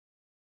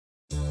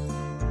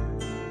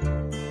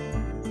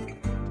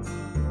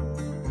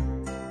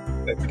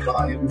at the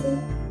volume.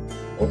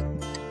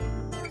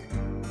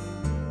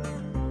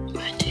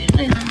 I did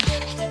now.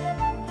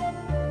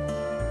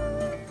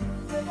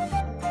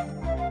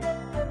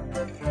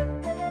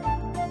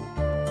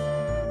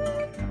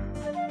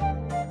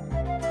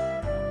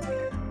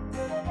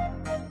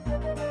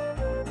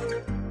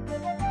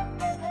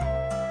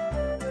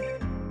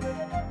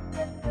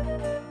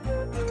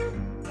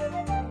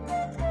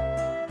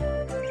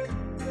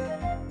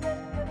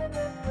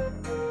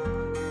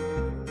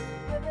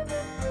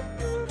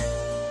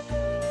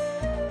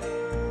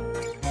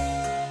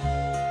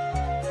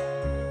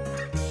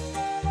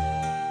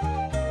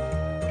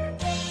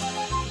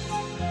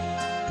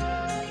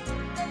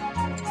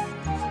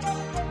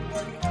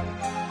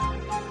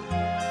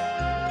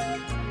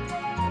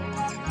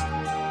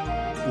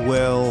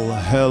 Well,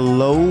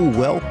 hello,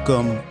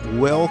 welcome.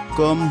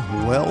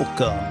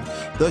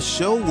 The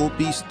show will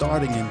be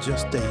starting in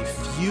just a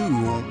few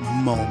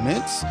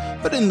moments,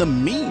 but in the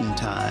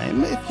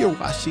meantime, if you're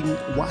watching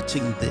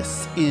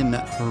this in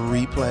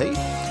replay,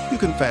 you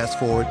can fast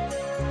forward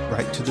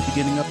right to the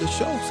beginning of the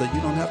show, so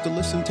you don't have to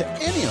listen to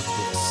any of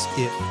this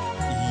if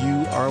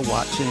you are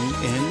watching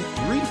in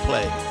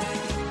replay.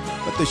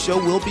 But the show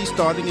will be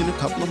starting in a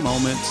couple of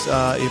moments.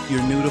 If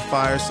you're new to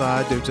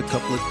Fireside, there's a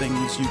couple of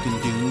things you can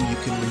do. You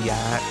can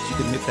react. You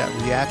can hit that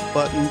react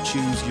button,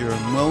 choose your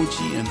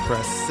emoji, and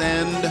press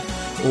send.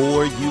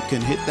 Or you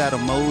can hit that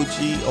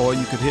emoji, or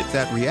you could hit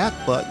that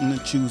react button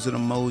and choose an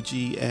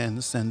emoji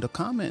and send a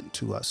comment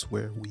to us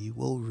where we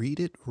will read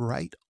it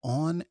right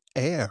on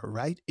air,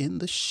 right in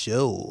the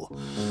show.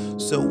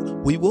 So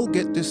we will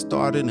get this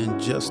started in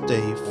just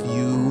a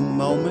few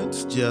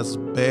moments.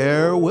 Just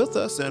bear with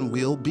us and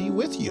we'll be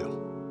with you.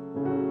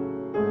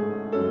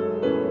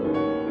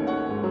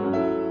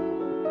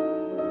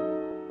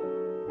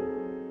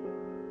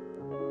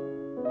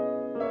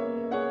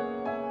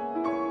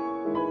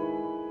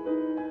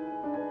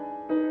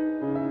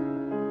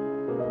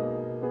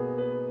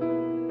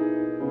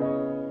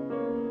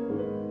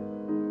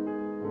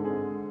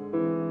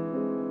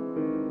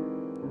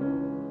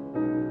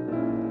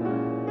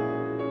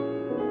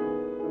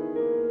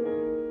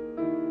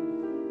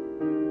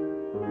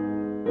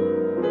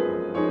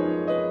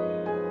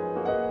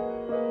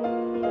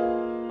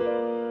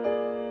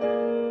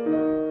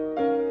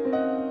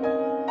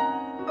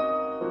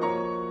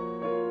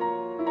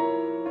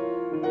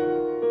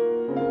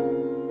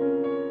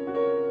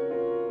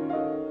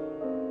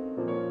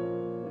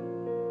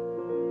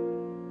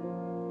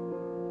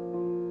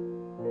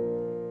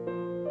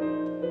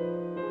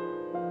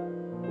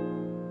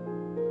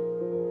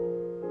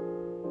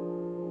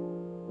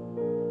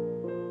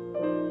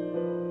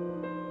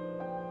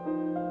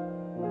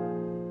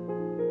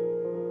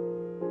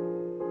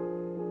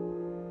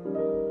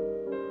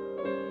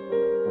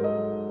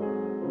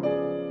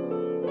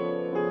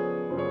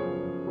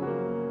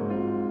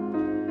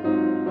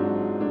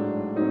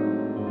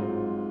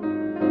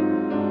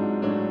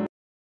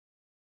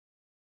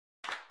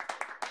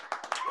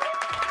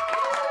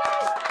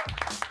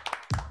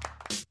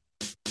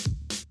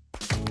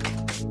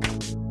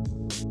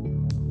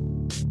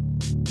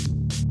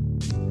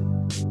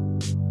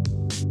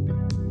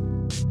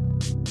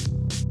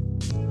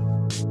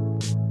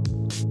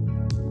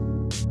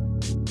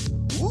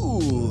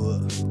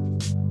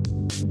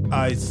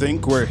 I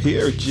think we're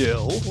here,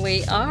 Jill.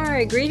 We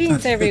are.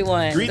 Greetings,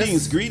 everyone.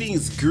 Greetings.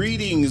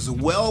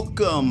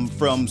 Welcome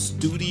from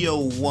Studio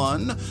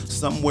One,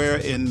 somewhere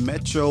in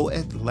Metro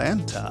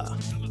Atlanta.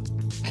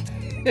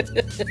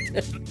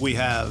 We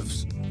have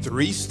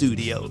 3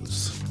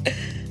 studios.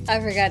 I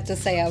forgot to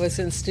say I was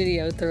in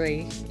Studio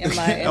 3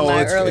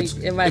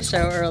 in my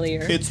show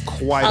earlier. It's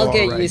quite I'll all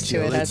get right, used to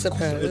Jill. it, I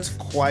suppose. It's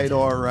quite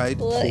all right.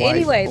 Well,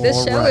 anyway,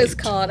 this show is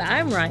called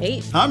I'm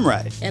Right. I'm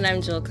Right. And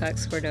I'm Jill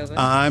Cox Cordova.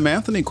 I'm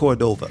Anthony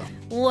Cordova.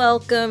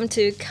 Welcome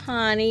to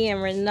Connie and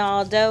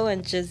Ronaldo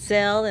and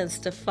Giselle and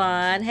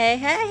Stefan. Hey.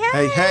 Hey.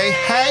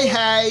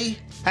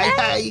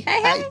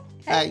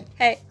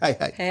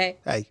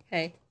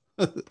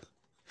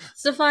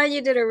 Stefan,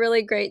 you did a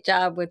really great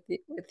job with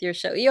your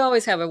show. You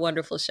always have a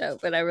wonderful show,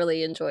 but I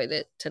really enjoyed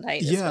it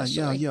tonight.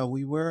 Yeah.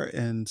 We were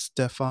in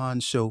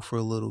Stefan's show for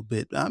a little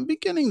bit. I'm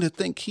beginning to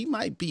think he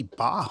might be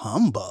Bah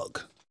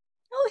Humbug.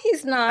 Oh,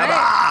 he's not.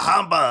 Bah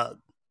Humbug.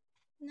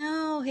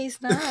 No, he's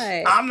not.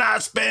 I'm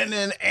not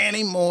spending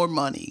any more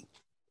money.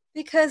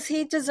 Because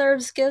he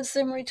deserves gifts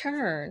in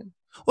return.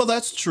 Well,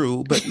 that's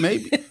true, but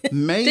maybe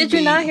Did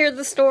you not hear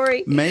the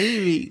story?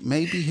 Maybe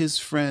his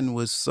friend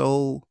was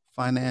so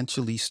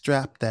financially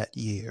strapped that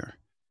year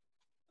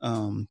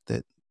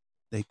that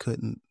they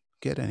couldn't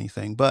get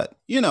anything. But,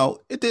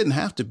 it didn't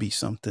have to be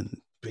something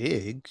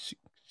big. She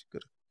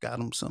could have got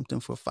him something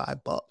for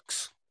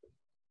 $5,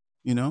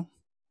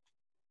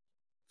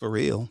 for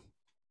real.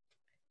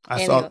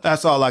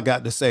 That's all I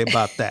got to say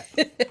about that.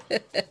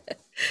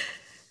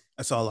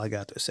 That's all I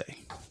got to say.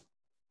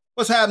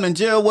 What's happening,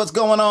 Jill? What's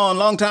going on?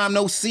 Long time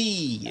no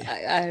see.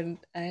 I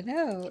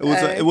know.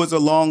 It was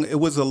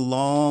a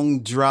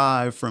long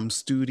drive from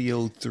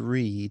Studio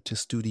 3 to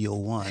Studio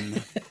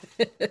 1.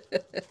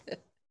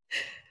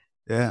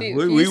 Yeah,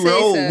 we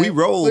roll like that. We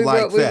roll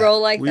like that. We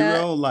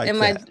roll like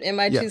that. In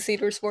my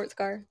two-seater sports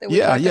car that we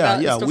talked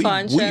about in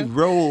Stefan's show? We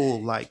roll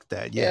like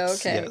that.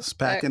 Yes, okay. Yes.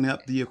 Packing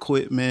up the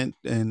equipment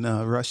and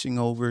rushing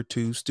over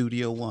to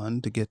Studio One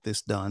to get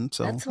this done.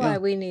 So that's why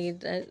we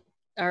need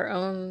our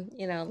own,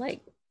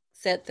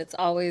 set that's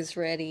always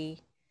ready.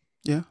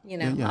 Yeah.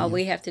 All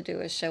we have to do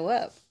is show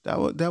up.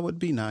 That would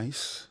be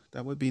nice.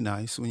 That would be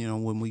nice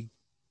when we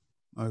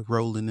are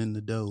rolling in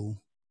the dough.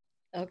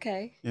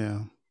 Okay. Yeah.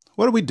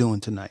 What are we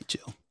doing tonight,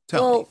 Jill?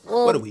 Tell me.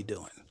 What are we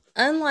doing?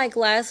 Unlike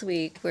last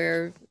week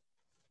where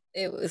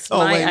it was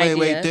my idea.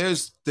 Wait.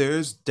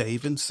 There's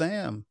Dave and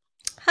Sam.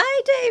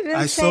 Hi, Dave and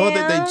Sam. I saw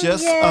that they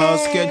just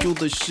scheduled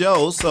the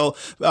show, so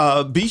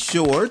be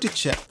sure to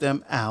check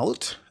them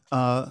out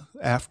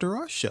after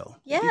our show.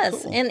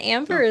 Yes, cool. And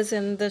Amber is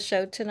in the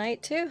show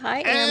tonight too.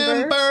 Hi,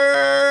 Amber.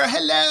 Amber,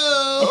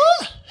 hello.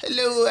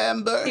 Hello,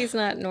 Amber. He's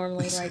not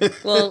normally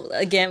like. Well,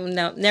 again,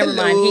 no, never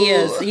mind.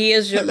 He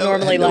is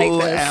normally like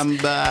this.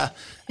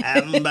 Amber.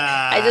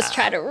 I just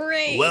try to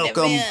rein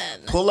Welcome. him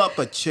in. Pull up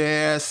a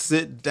chair,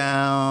 sit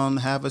down,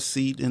 have a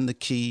seat in the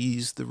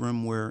Keys. The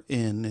room we're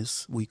in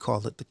we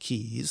call it the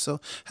Keys.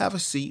 So have a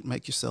seat,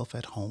 make yourself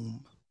at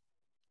home.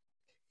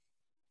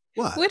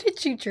 What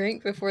did you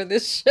drink before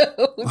this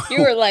show?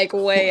 You were like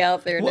way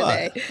out there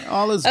today.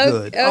 All is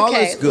good. Okay. All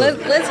is good.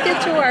 Let's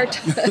get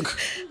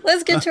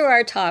to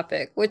our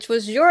topic, which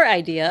was your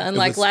idea,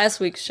 unlike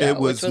last week's show,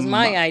 which was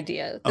my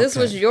idea. This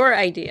was your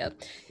idea.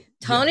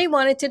 Tony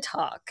wanted to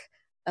talk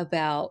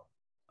about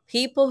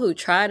people who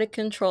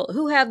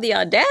have the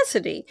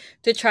audacity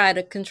to try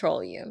to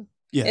control you.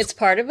 Yes. It's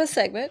part of a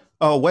segment.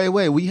 Oh, wait,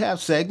 we have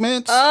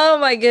segments? Oh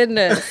my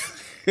goodness.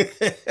 The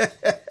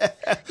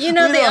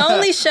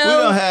only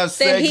show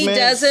that he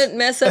doesn't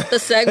mess up the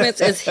segments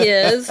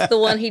is the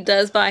one he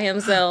does by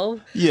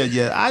himself.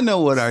 Yeah. I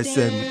know what our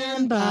segment.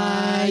 Stand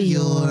by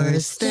your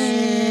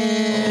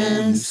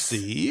stance.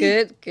 See?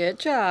 Good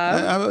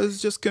job. I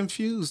was just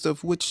confused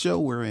of which show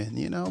we're in.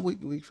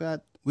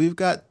 We've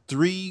got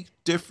 3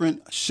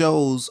 different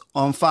shows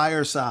on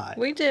Fireside.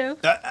 We do.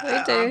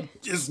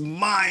 Just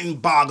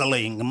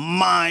mind-boggling.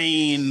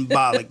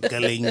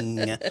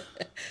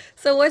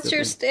 So what's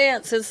your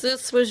stance? Since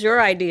this was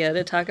your idea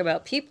to talk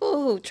about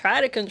people who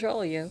try to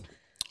control you,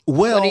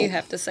 what do you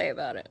have to say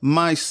about it?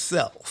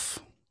 Myself.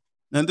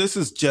 And this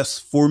is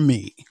just for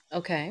me.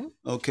 Okay.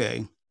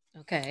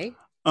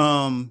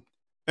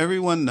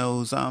 Everyone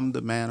knows I'm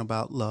the man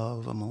about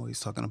love. I'm always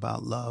talking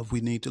about love.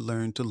 We need to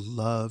learn to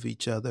love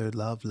each other.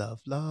 Love.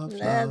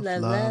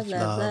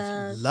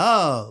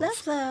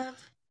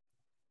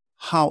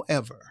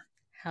 However,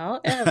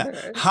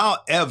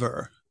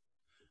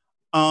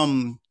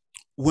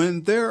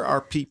 when there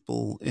are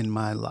people in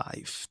my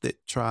life that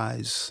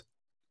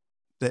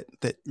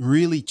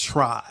really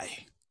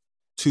try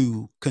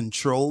to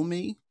control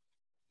me,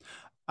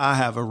 I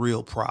have a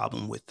real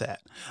problem with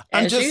that.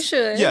 You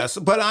should. Yes,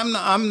 but I'm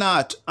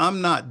not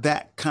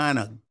that kind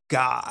of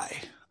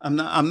guy.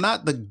 I'm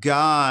not the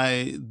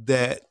guy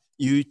that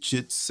you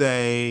should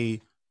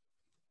say.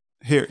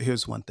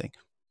 Here's one thing.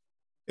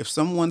 If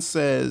someone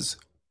says,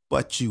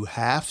 "But you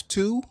have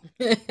to,"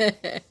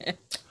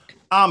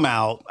 I'm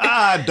out.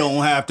 I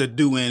don't have to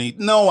do any.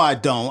 No, I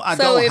don't. I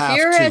don't have to. So if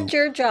you're at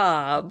your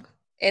job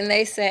and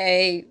they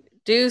say,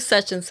 "Do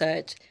such and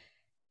such,"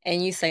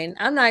 and you say,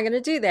 "I'm not going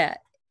to do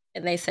that,"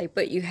 and they say,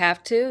 "But you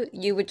have to,"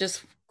 you would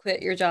just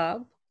quit your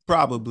job?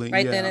 Probably.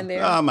 Right then and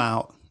there? I'm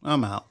out.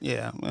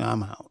 Yeah,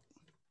 I'm out.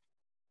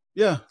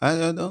 Yeah,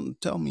 I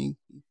don't tell me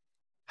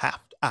I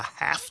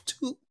have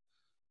to.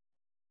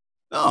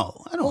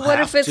 No, I don't have to. What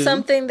if it's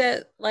something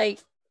that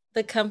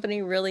the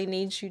company really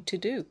needs you to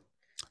do?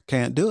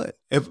 Can't do it.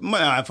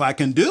 If I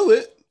can do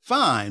it,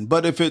 fine.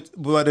 But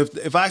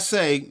if I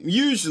say,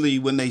 usually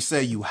when they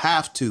say you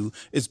have to,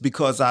 it's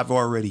because I've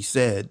already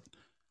said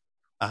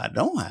I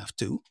don't have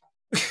to.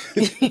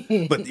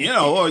 But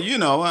no,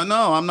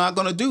 I'm not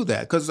going to do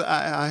that because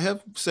I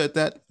have said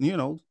that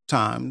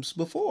times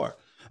before.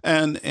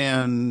 And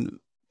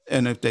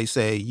if they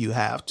say you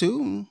have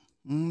to,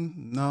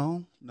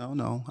 no,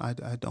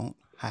 I don't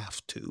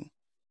have to.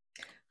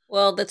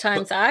 Well, the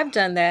times I've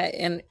done that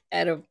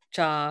at a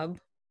job,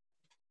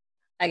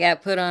 I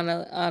got put on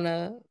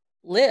a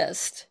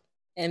list,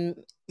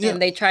 and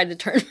they tried to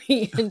turn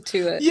me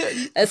into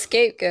a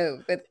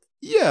scapegoat. But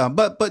I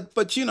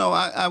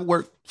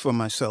worked for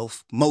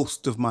myself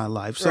most of my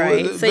life, so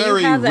it's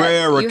very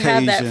rare occasion. You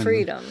have that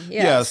freedom.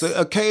 Yes,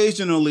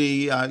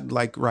 occasionally,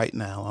 like right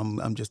now,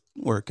 I'm just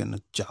working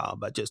a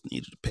job. I just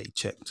needed a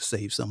paycheck to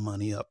save some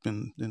money up,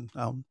 and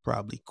I'll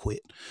probably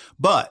quit.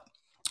 But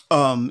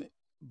I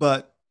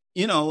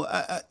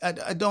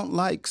don't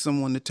like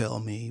someone to tell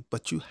me,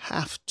 but you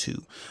have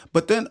to.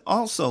 But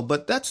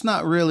that's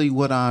not really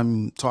what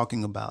I'm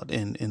talking about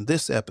in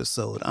this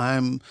episode.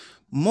 I'm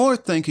more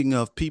thinking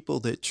of people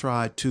that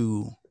try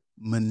to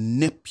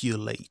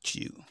manipulate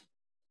you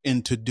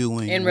into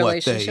doing in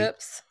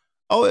relationships.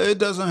 It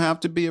doesn't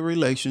have to be a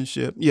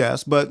relationship.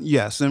 Yes, but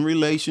yes, in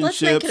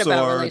relationships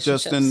or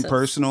just in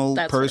personal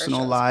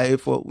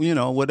life or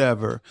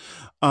whatever.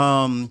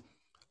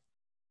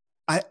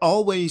 I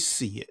always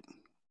see it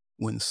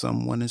when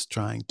someone is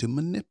trying to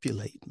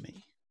manipulate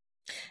me.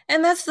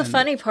 And that's the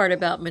funny part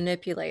about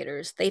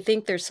manipulators. They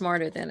think they're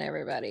smarter than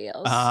everybody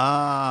else.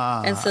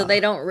 And so they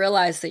don't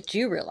realize that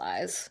you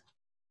realize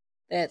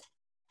that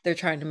they're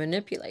trying to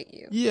manipulate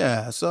you.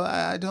 Yeah, so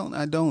I don't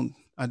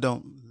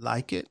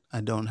like it. I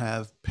don't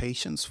have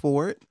patience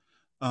for it.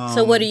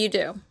 So what do you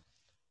do?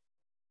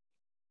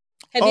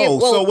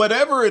 So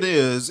whatever it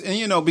is,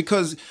 and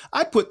because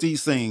I put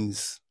these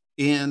things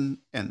in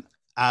and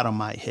out of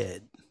my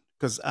head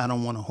because I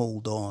don't want to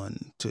hold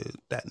on to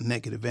that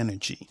negative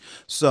energy.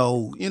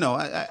 So,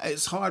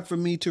 it's hard for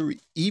me to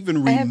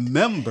even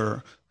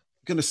remember.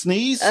 Gonna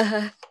sneeze?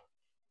 I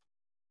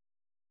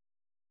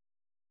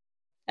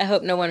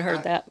hope no one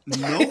heard that.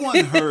 No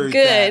one heard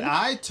Good. that.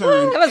 I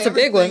turned that was a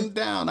big one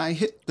down. I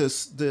hit the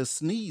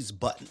sneeze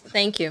button.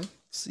 Thank you.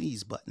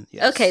 Sneeze button.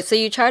 Yes. Okay, so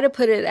you try to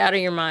put it out of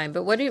your mind,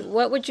 but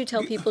what would you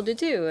tell people to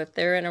do if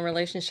they're in a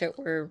relationship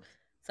where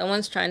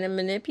someone's trying to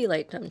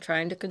manipulate them,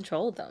 trying to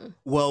control them?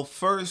 Well,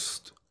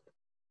 first,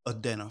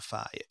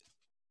 identify it.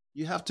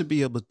 You have to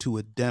be able to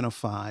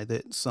identify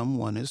that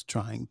someone is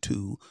trying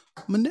to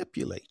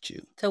manipulate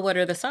you. So what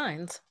are the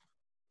signs?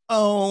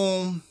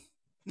 Let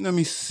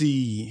me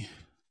see.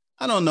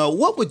 I don't know.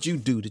 What would you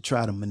do to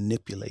try to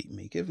manipulate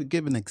me?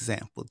 Give an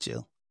example,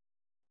 Jill.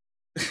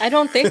 I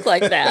don't think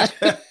like that.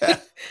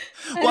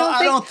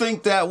 I don't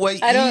think that way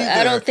either.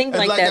 I don't think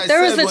like that.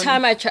 There was a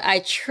time I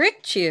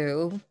tricked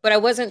you, but I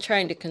wasn't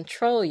trying to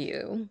control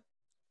you.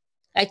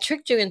 I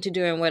tricked you into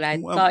doing what I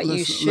thought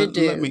you should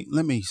do.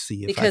 Let me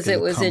see if because I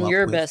can it was come in up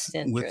your with, best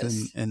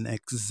interest. With an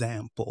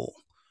example.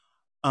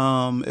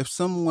 If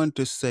someone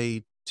to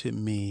say to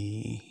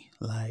me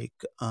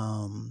like,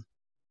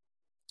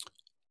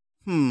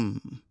 do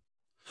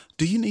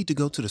you need to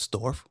go to the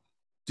store?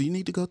 Do you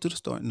need to go to the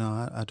store?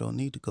 No, I don't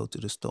need to go to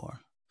the store.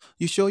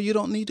 You sure you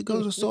don't need to go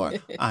to the store?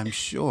 I'm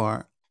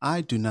sure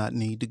I do not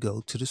need to go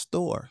to the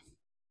store.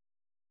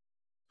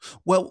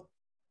 Well,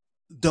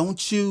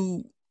 don't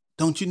you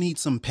need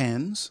some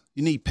pens?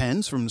 You need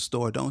pens from the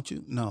store, don't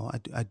you? No,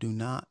 I do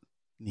not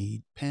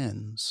need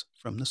pens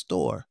from the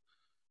store.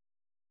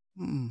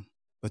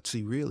 But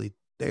see, really,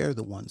 they're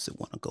the ones that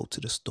want to go to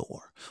the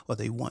store, or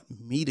they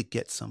want me to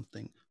get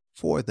something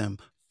for them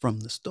from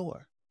the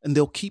store. And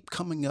they'll keep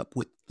coming up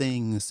with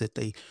things that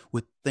they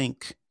would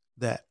think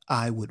that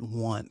I would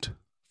want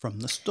from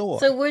the store.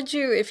 So would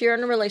you, if you're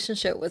in a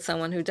relationship with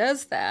someone who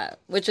does that,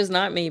 which is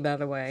not me, by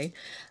the way,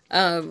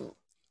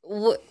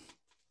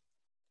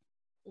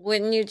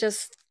 wouldn't you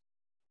just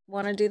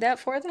want to do that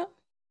for them?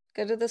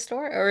 Go to the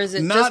store? Or is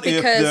it just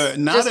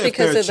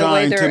because of the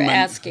way they're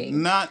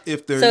asking? Not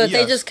if they're... So if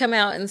they just come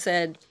out and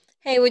said,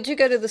 hey, would you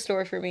go to the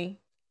store for me?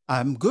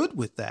 I'm good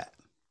with that.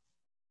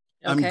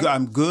 Okay.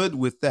 I'm good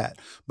with that.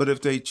 But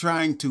if they're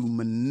trying to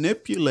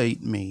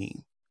manipulate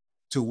me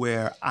to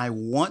where I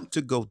want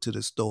to go to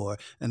the store,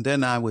 and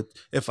then I would,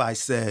 if I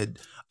said,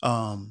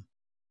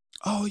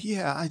 oh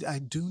yeah, I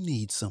do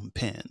need some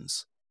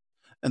pens.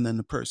 And then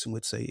the person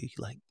would say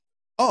like,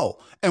 oh,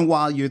 and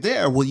while you're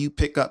there, will you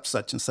pick up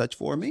such and such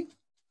for me?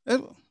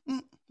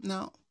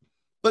 No.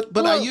 But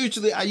well, I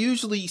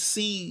usually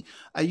see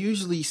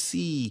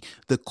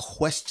the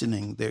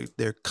questioning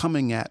they're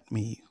coming at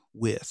me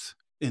with.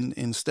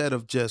 Instead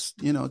of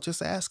just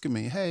asking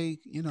me, hey,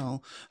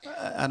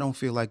 I don't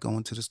feel like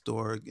going to the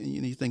store.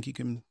 You think you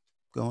can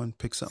go and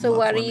pick something up? So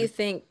why do you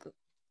think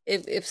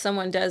if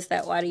someone does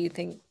that, why do you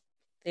think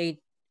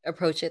they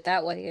approach it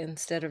that way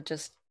instead of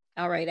just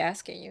outright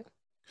asking you?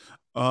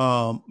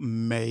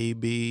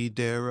 Maybe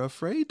they're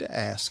afraid to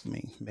ask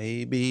me.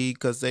 Maybe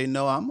because they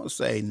know I'm gonna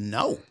say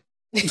no.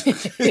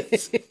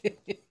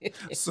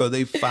 So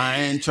they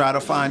try to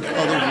find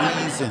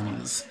other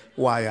reasons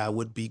why I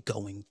would be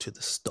going to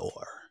the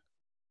store.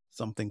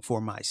 Something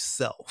for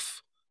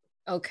myself.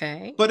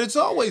 Okay. But it's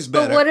always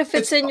better. But what if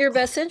it's in your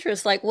best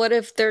interest? Like, what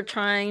if they're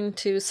trying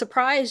to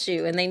surprise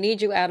you and they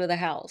need you out of the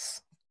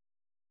house?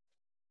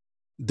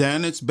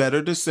 Then it's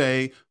better to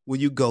say, will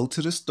you go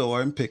to the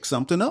store and pick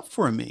something up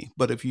for me?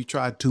 But if you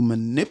try to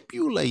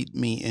manipulate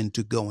me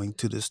into going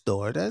to the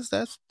store,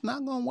 that's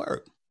not going to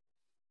work.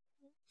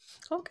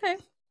 Okay.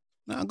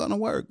 Not going to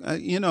work.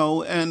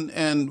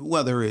 And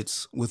whether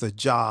it's with a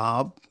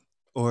job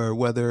or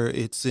whether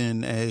it's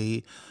in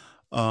a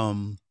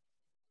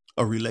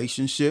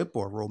relationship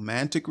or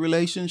romantic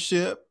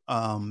relationship,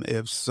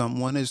 if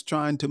someone is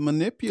trying to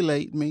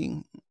manipulate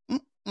me,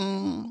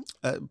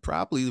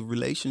 probably the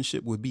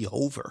relationship would be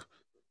over.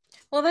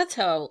 Well, that's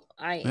how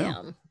I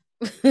am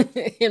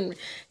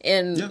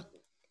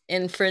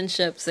in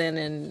friendships and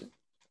in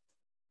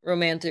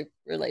romantic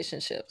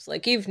relationships.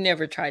 Like, you've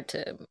never tried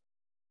to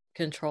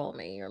control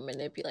me or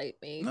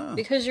manipulate me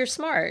because you're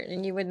smart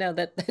and you would know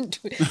that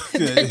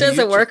that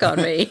doesn't work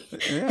on me.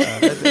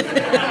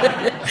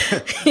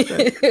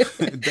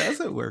 It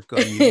doesn't work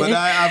on you. But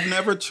I've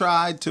never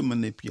tried to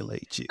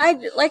manipulate you.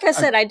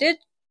 I did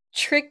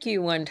trick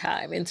you one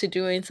time into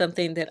doing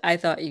something that I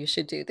thought you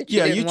should do that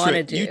you didn't want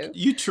to do.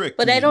 You tricked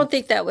me. But I don't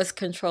think that was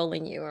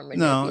controlling you or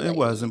manipulating. No, it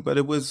wasn't. But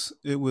it was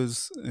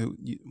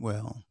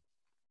well,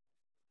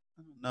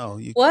 No,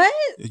 you. What?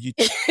 You,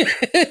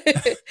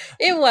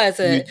 It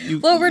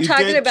wasn't. Well, we're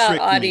talking about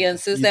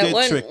audiences. That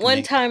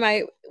one time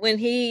when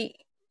he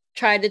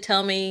tried to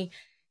tell me,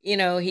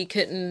 he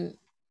couldn't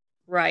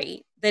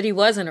write, that he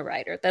wasn't a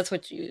writer. That's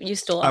what you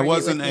still argue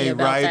with me about. I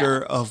wasn't a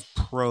writer of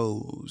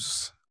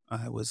prose.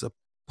 I was a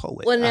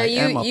poet. Well, no,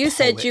 you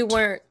said you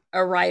weren't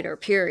a writer,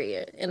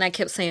 period. And I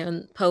kept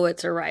saying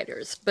poets are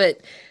writers.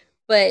 But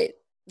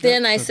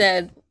then I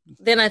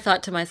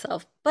thought to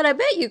myself, but I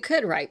bet you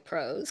could write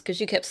prose, because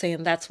you kept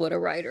saying that's what a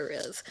writer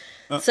is.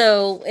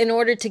 So in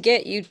order to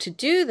get you to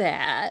do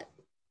that,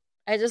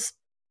 I just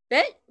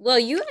bet, well,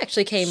 you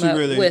actually came up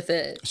with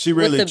it. She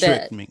really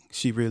tricked me.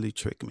 She really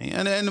tricked me.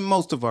 And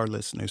most of our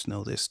listeners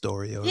know this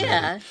story already.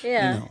 Yeah.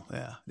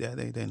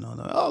 They know.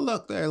 Oh,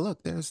 look,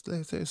 there's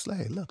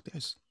Slay. Look,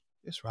 there's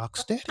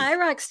Rocksteady. Hi,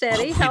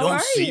 Rocksteady. How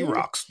are you? We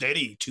don't see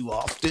Rocksteady too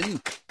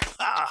often.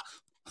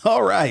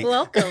 All right.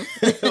 Welcome.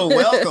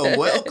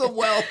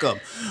 welcome.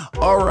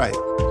 All right.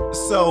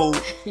 So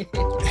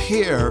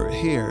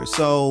here.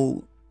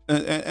 So,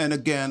 and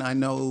again, I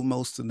know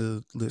most of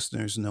the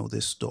listeners know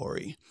this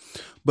story,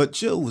 but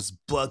Jill was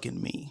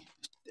bugging me.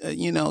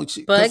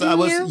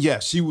 Bugging you? Yeah,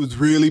 she was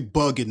really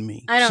bugging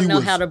me. I don't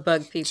know how to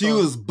bug people. She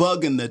was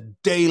bugging the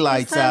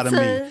daylights out of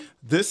me.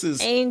 This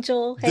is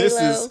Angel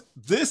Halo.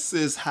 This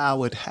is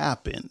how it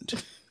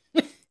happened.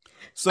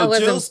 So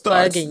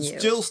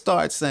Jill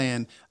starts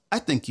saying, I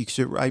think you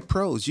should write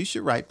prose. You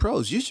should write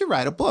prose. You should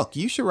write a book.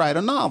 You should write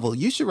a novel.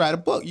 You should write a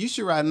book. You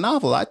should write a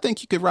novel. I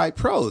think you could write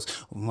prose.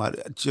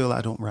 Jill, I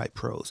don't write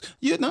prose.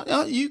 You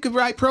could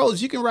write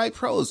prose. You can write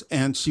prose.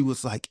 And she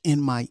was like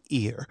in my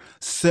ear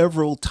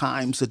several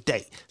times a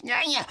day.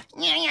 Yeah.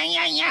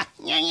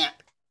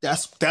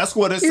 That's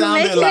what it sounded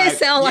like. You're making it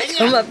sound like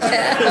I'm a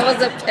pest. I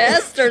was a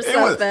pest or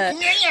something.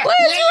 What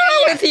is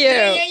wrong with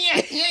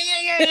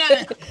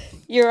you?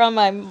 You're on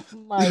my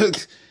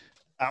mic.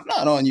 I'm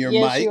not on your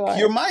mic.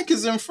 Your mic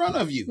is in front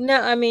of you.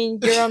 No, I mean,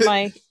 you're on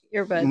my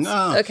earbuds.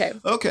 No.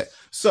 Okay.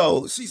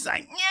 So she's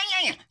like,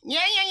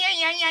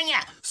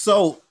 yeah.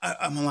 So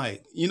I'm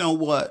like, you know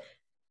what?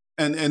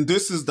 And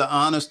this is the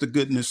honest to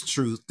goodness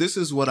truth. This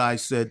is what I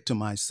said to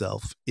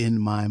myself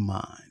in my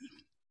mind.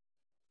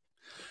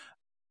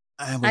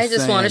 I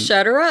just want to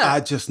shut her up.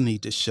 I just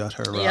need to shut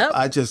her up.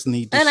 I just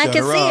need to shut her up. And I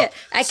can see it.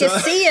 I could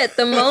see it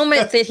the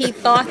moment that he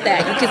thought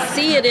that. You could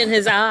see it in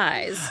his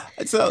eyes.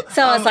 So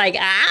I was like,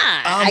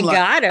 I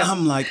got him.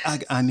 I'm like,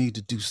 I need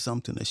to do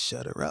something to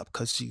shut her up,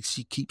 because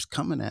she keeps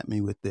coming at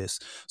me with this.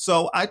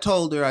 So I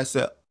told her, I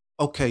said,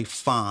 okay,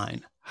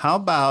 fine. How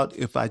about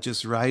if I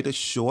just write a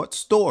short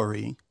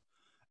story,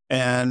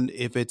 and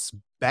if it's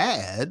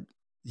bad,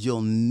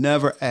 you'll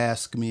never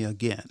ask me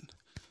again.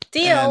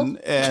 Deal.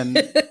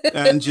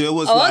 And Jill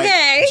was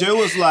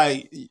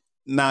like,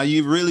 now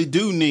you really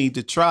do need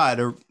to try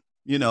to,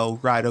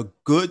 write a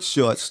good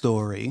short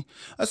story.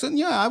 I said,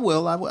 yeah, I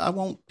will. I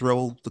won't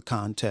throw the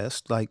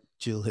contest like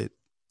Jill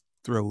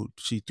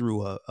she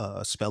threw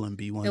a spelling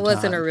bee one time. It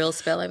wasn't a real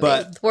spelling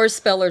bee. Worst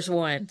spellers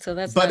won, so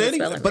that's not a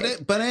spelling bee.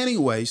 But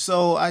anyway,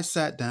 so I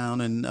sat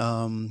down and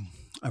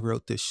I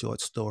wrote this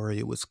short story.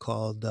 It was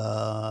called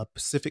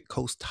Pacific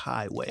Coast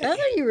Highway.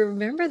 Oh, you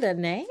remember the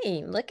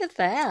name. Look at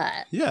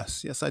that.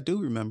 Yes, I do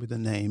remember the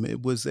name.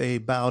 It was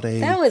about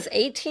That was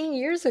 18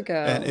 years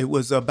ago. And it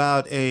was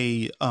about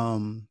a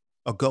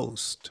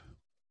ghost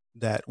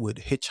that would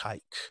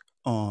hitchhike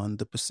on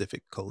the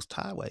Pacific Coast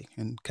Highway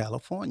in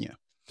California.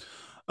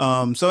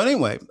 So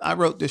anyway, I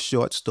wrote this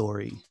short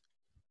story,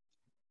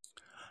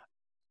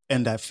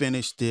 and I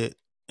finished it,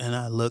 and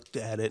I looked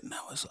at it, and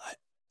I was like,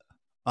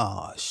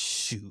 oh,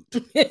 shoot.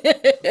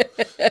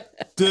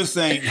 This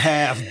ain't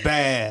half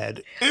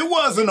bad. It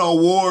wasn't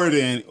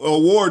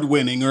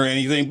award-winning or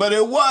anything, but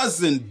it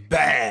wasn't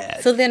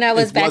bad. So then I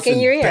was back in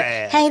your ear.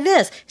 Bad. Hey,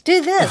 this,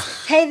 do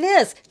this. Hey,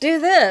 this, do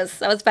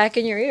this. I was back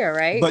in your ear,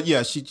 right? But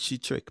yeah, she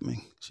tricked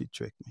me.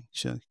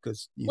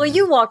 Because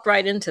you walked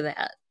right into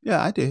that.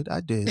 Yeah, I did.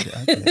 I did.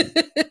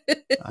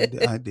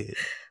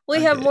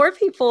 We have more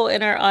people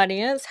in our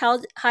audience.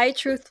 Hi,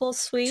 Truthful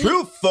Sweet.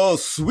 Truthful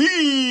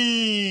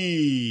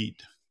Sweet.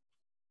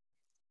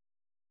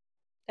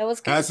 That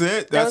was good. That's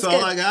it. That's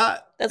all I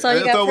got. That's all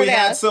you got for now. We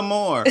had some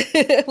more.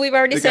 We've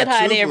already said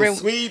hi to everyone.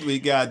 Sweet. We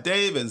got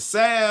Dave and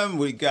Sam.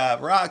 We got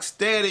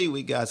Rocksteady.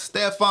 We got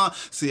Stefan.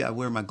 See, I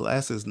wear my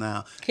glasses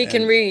now. He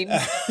can read.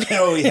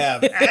 We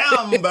have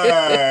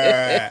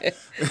Amber.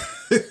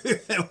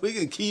 We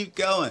can keep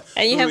going.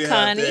 And you have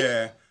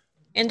Connie.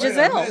 And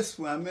Giselle.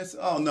 I miss.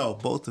 Oh no,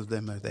 both of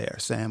them are there.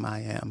 Sam,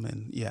 I am,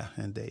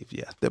 and Dave.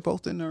 Yeah, they're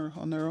both on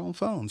their own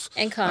phones.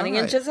 And Connie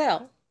and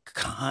Giselle.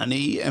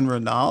 Connie and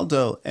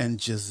Ronaldo and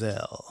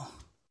Giselle.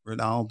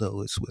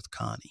 Ronaldo is with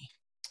Connie.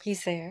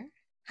 He's there.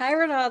 Hi,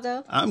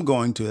 Ronaldo. I'm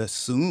going to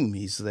assume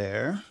he's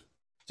there.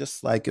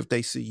 Just like if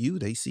they see you,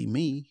 they see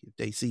me. If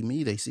they see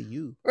me, they see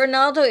you.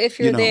 Ronaldo, if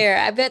you're there,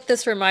 I bet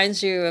this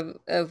reminds you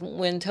of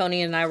when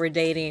Tony and I were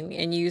dating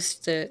and you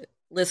used to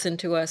listen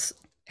to us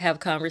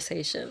have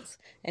conversations.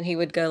 And he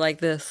would go like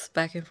this,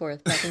 back and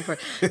forth, back and forth.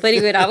 But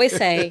he would always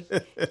say,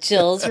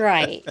 Jill's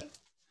right.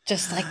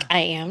 just like I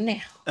am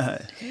now.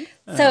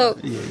 So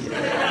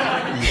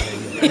yeah.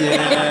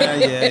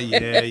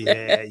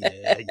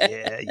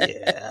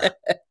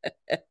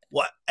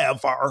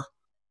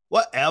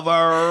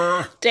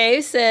 Whatever.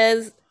 Dave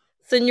says,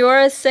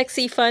 Senora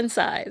Sexy Fun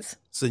Size.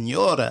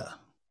 Senora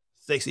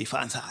Sexy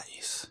Fun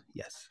Size.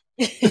 Yes.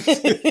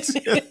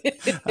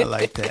 I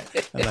like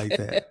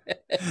that.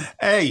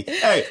 Hey,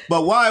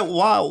 but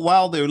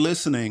while they're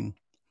listening,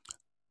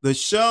 the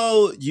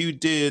show you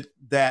did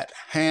that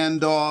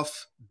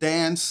handoff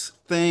dance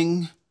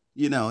thing,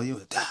 you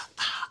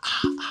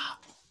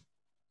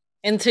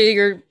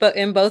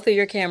in both of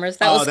your cameras.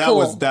 That was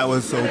cool. That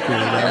was so cool.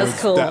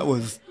 That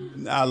was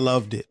cool. I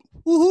loved it.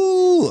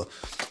 Woohoo!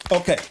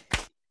 Okay.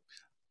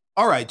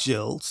 All right,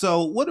 Jill.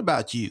 So what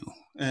about you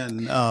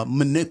and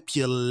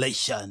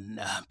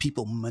manipulation?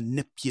 People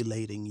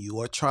manipulating you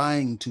or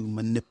trying to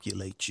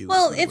manipulate you.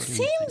 Well, it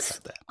seems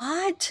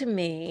odd to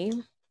me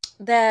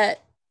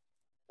that,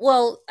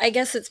 well, I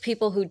guess it's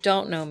people who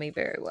don't know me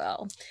very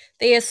well.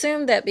 They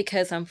assume that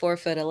because I'm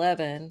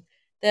 4'11",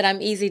 that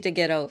I'm easy to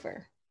get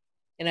over.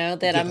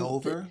 That I'm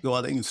over.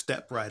 Well, they can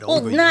step right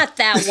over. Well, not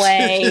that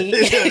way.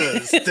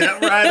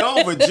 Step right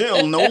over,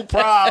 Jill. No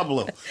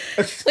problem.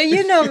 Well,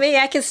 you know me.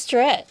 I can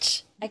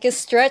stretch. I can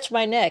stretch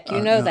my neck.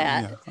 You know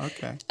that. Yeah.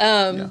 Okay.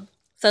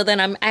 So then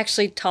I'm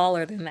actually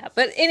taller than that.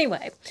 But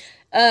anyway,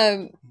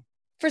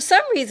 for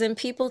some reason,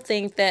 people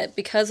think that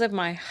because of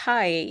my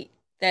height,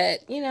 that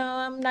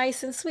I'm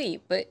nice and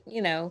sweet. But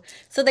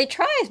so they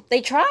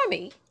try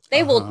me.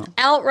 They will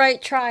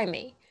outright try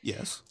me.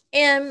 Yes.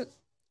 And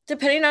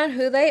depending on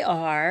who they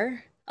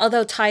are,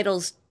 although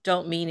titles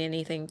don't mean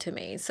anything to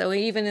me. So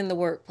even in the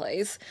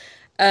workplace,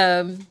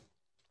 I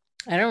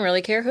don't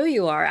really care who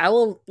you are. I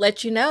will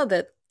let you know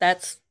that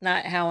that's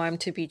not how I'm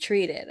to be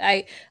treated.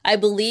 I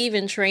believe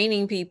in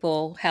training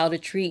people how to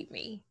treat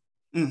me.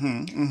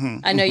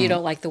 I know you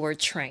don't like the word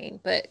train,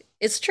 but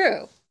it's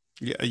true.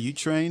 Yeah, you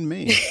train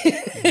me.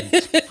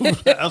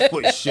 That's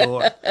for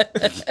sure.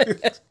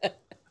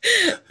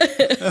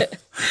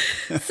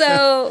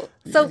 So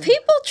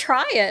people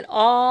try it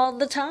all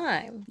the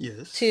time.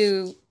 Yes.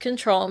 To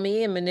control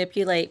me and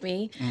manipulate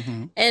me.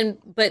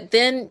 But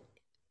then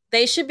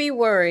they should be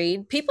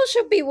worried. People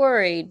should be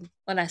worried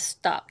when I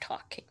stop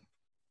talking.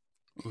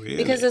 Really?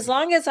 Because as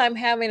long as I'm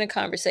having a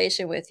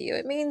conversation with you,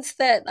 it means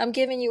that I'm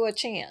giving you a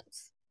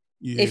chance.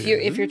 Yes.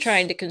 If you're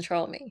trying to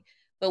control me.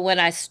 But when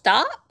I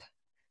stop,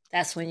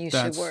 that's when you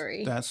should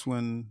worry. That's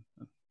when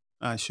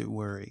I should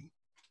worry.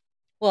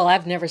 Well,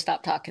 I've never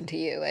stopped talking to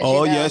you.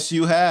 Yes,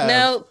 you have.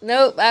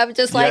 No, I'm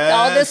just like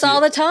all this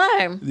all the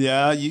time.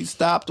 Yeah, you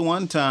stopped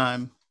one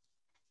time.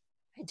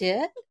 I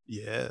did?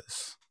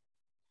 Yes.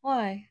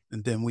 Why?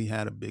 And then we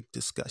had a big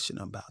discussion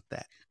about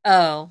that.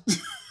 Oh,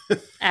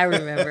 I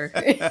remember.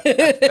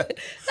 That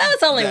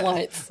was only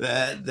once.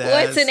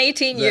 Once in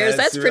 18 years.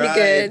 That's pretty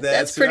good.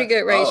 That's pretty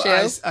good ratio.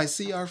 Oh, I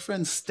see our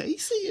friend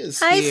Stacy is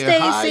here. Stacy.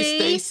 Hi,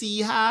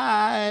 Stacy.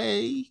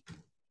 Hi.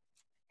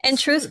 And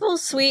Truthful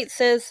Sweet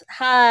says,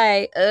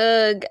 hi,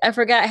 ugh, I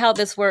forgot how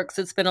this works.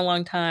 It's been a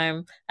long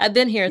time. I've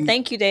been here.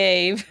 Thank you,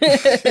 Dave. he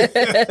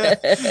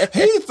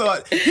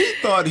thought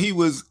he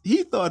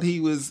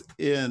was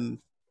in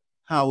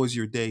How Was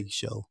Your Day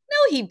show. No,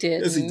 he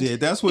didn't. Yes, he did.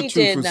 That's what he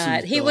Truthful did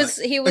not.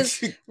 Sweet He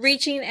was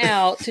reaching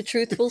out to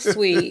Truthful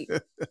Sweet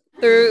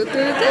through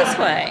this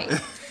way.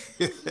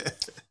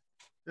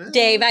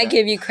 Dave, I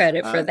give you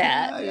credit for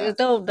that. Yeah.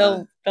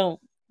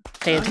 Don't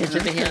pay attention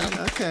to him.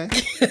 Okay.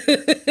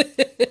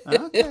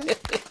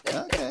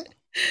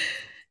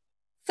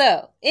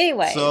 So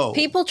anyway,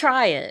 people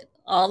try it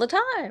all the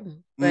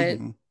time, but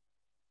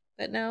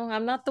no,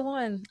 I'm not the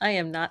one. I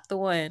am not the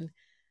one.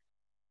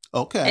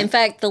 Okay. In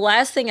fact, the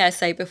last thing I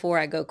say before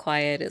I go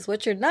quiet is,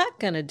 what you're not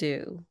gonna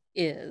do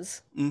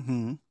is.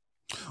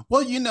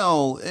 Well,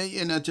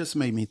 it just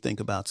made me think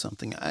about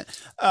something.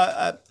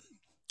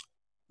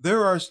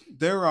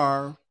 There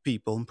are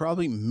people, and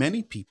probably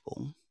many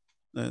people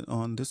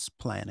on this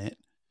planet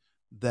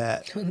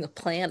that on the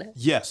planet.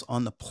 Yes,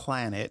 on the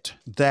planet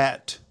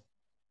that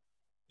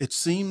it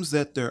seems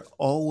that they're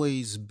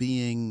always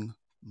being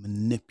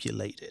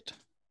manipulated.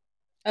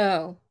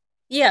 Oh,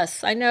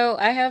 yes, I know.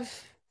 I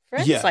have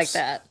friends like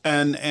that.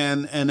 And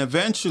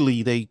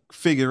eventually they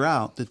figure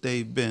out that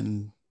they've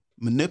been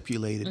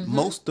manipulated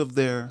most of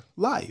their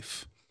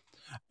life.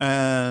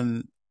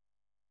 And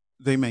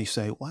they may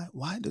say,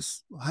 why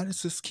does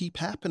this keep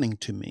happening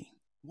to me?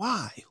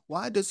 Why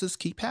does this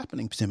keep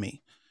happening to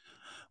me?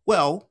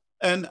 Well,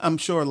 and I'm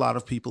sure a lot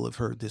of people have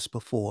heard this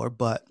before,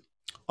 but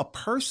a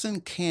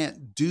person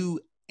can't do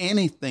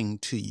anything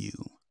to you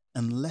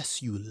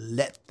unless you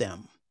let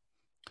them.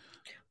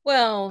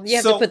 Well, you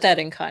have to put that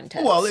in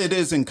context. Well, it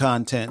is in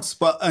context.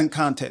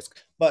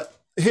 But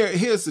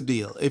here's the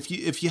deal. If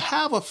you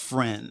have a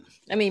friend,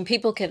 I mean,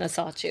 people can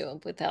assault you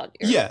without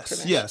your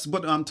permission. Yes,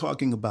 but I'm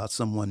talking about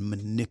someone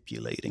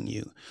manipulating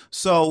you.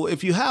 So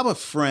if you have a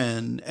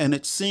friend and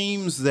it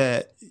seems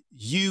that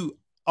you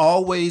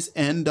always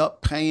end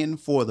up paying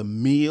for the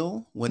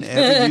meal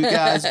whenever you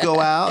guys go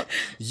out,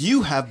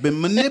 you have been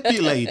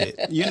manipulated.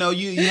 You know,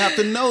 you have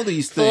to know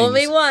these things. Fool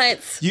me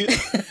once. You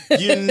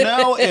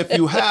know, if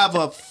you have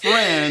a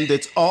friend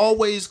that's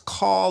always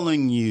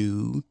calling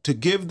you to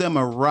give them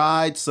a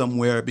ride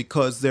somewhere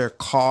because their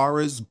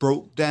car is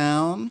broke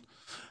down,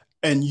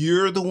 and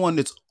you're the one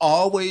that's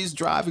always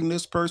driving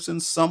this person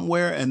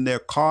somewhere and their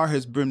car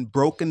has been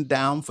broken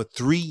down for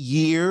 3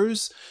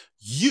 years,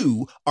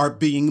 you are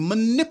being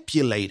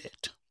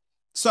manipulated.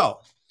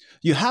 So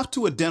you have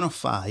to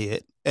identify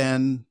it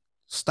and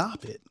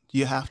stop it.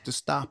 You have to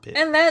stop it.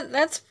 And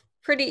that's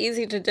pretty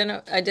easy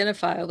to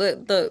identify.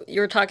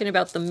 You were talking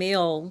about the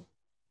meal,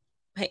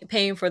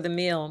 paying for the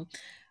meal.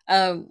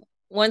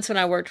 Once when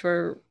I worked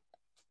for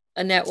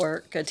a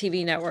network, a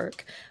TV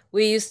network,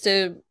 we used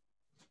to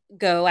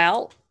go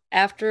out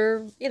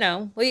after, you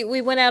know,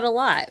 we went out a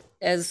lot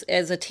as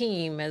a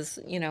team, as,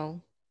 you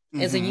know,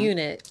 as a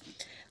unit.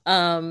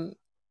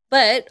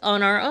 But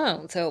on our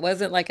own. So it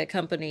wasn't like a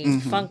company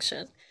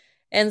function.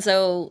 And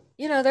so,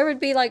 you know, there would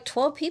be like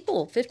 12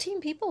 people, 15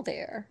 people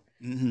there.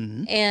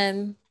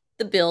 And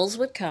the bills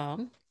would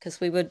come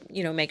because we would,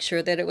 you know, make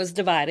sure that it was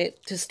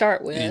divided to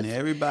start with. And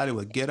everybody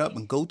would get up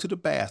and go to the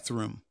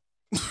bathroom.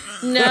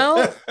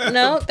 No,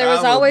 there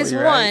was always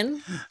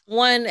one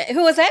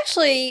who was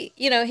actually,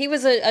 you know, he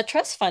was a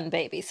trust fund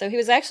baby. So he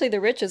was actually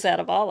the richest out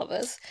of all of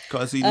us.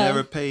 Because he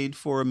never paid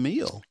for a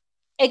meal.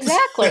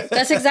 Exactly.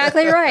 That's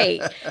exactly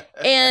right.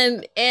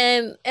 And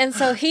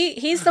so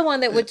he's the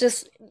one that would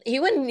he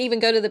wouldn't even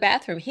go to the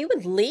bathroom. He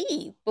would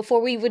leave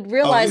before we would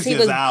realize he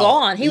was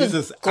gone. He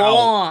was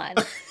gone.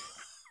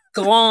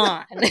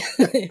 Gone.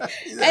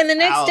 And the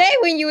next day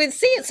when you would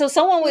see it, so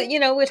someone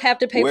would have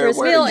to pay for his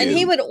meal, and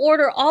he would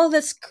order all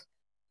this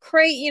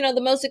crate, you know,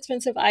 the most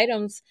expensive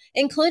items,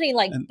 including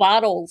like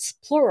bottles,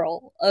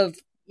 plural, of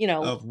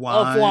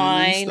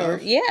wine or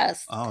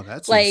yes. Oh,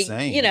 that's like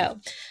insane. You know,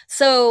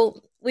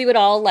 so we would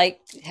all like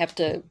have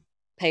to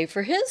pay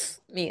for his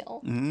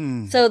meal.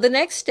 So the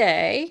next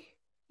day,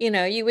 you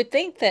know, you would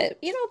think that,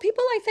 you know,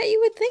 people like that,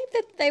 you would think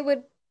that they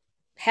would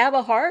have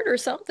a heart or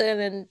something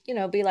and, you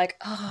know, be like,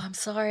 oh, I'm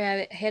sorry,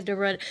 I had to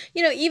run,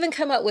 you know, even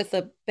come up with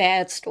a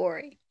bad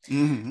story.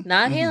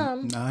 Not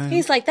him.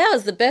 He's like, that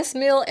was the best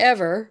meal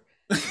ever.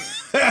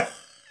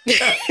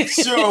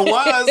 Sure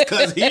was,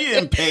 because he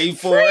didn't pay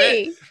for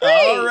it. Free.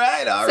 All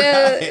right.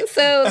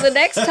 So the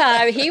next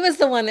time he was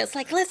the one that's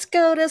like, let's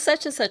go to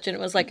such and such. And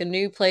it was like a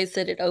new place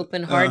that had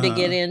opened, hard to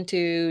get into,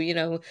 you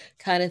know,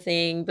 kind of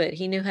thing. But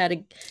he knew how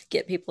to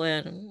get people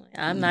in.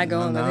 I'm not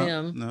going with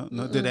him.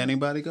 No. Did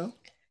anybody go?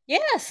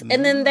 Yes.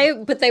 And then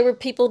they were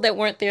people that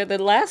weren't there the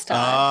last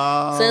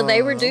time. So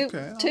they were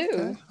duped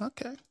too.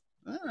 Okay.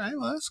 All right.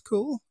 Well, that's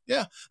cool.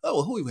 Yeah.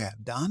 Oh, who we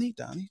have? Donnie.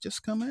 Donnie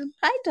just come in.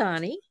 Hi,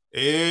 Donnie.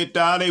 Hey,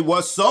 Donnie,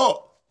 what's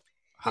up?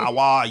 How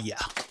are ya?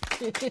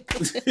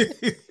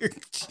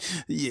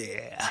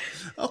 Yeah.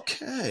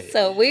 Okay.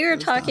 So we were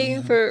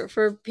talking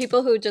for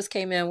people who just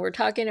came in. We're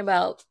talking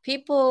about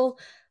people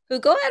who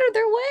go out of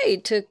their way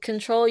to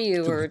control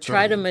you or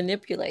try to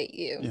manipulate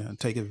you. Yeah,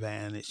 take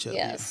advantage of you.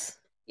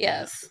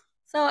 Yes.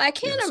 So I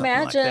can't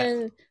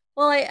imagine. Like,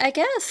 well, I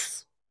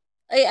guess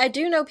I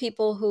do know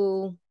people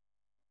who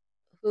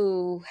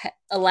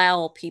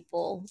allow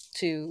people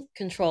to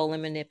control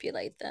and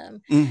manipulate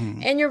them.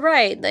 And you're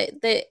right.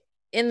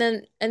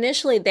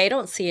 Initially they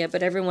don't see it,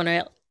 but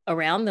everyone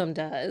around them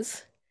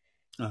does.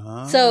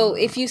 So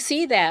if you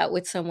see that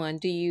with someone,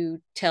 do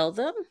you tell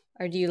them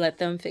or do you let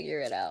them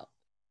figure it out?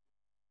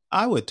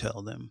 I would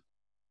tell them.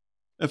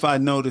 If I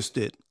noticed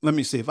it, let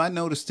me see. If I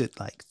noticed it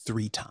like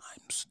 3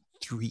 times,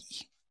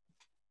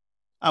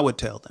 I would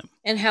tell them.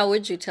 And how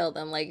would you tell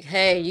them? Like,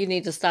 hey, you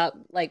need to stop.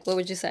 Like, what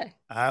would you say?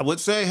 I would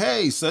say,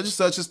 hey, such and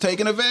such is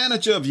taking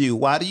advantage of you.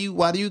 Why do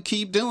you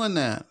keep doing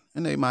that?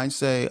 And they might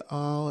say,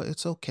 oh,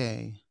 it's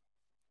okay.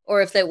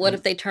 Or what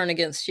if they turn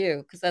against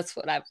you? Because that's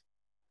what I've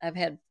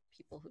had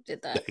people who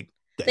did that.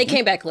 They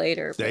came back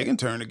later. They can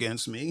turn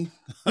against me.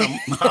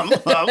 I'm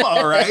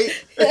all right.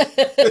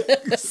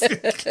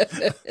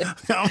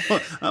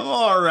 I'm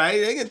all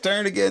right. They can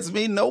turn against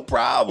me, no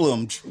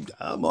problem.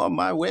 I'm on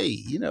my way.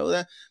 You know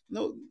that,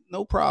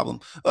 no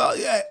problem. Well,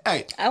 yeah.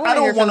 Hey, I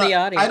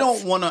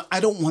don't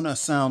want to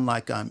sound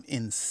like I'm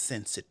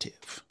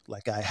insensitive,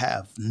 like I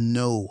have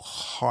no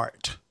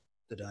heart.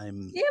 That you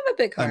have a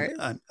big heart.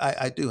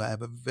 I do. I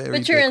have a very big heart.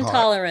 But you're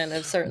intolerant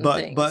of certain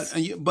things.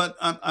 But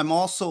I'm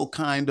also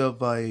kind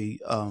of a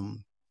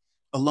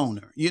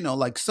loner. You know,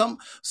 like some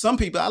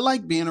people. I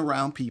like being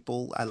around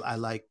people. I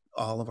like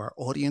all of our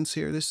audience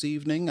here this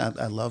evening.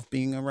 I love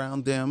being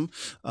around them.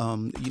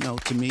 You know,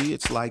 to me,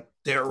 it's like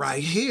they're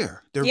right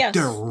here. They're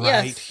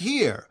right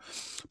here.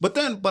 But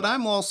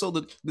I'm also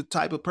the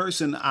type of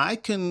person I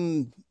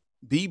can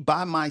be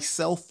by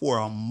myself for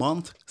a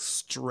month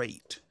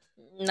straight.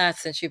 Not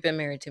since you've been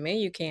married to me,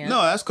 you can't. No,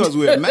 that's because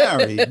we're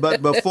married.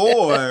 But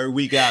before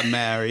we got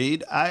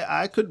married,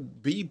 I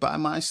could be by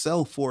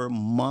myself for a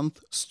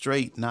month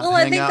straight, not hang out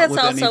with anybody. Well, I think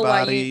that's also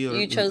why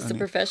you chose the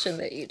profession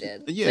that you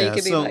did. Yeah, so you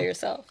could be by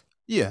yourself.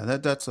 Yeah,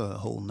 that's a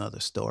whole nother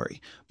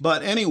story.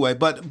 But anyway,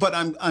 but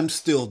I'm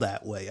still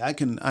that way. I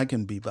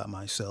can be by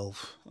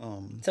myself.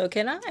 So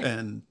can I.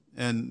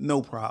 And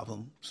no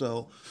problem.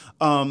 So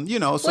so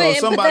if Wait,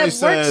 but somebody that works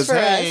says, for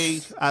 "Hey,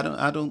 us.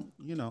 I don't,"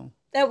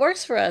 That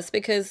works for us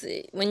because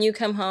when you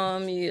come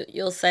home,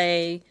 you'll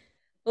say,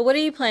 "Well, what do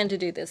you plan to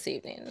do this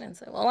evening?" And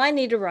say, "Well, I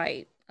need to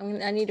write.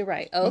 I need to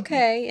write." Mhm.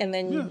 Okay, and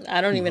Yeah. then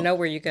I don't even Well, know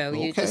where you go.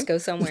 You just okay. go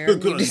somewhere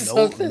and you do No,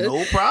 something,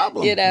 no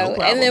problem. No And then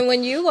problem.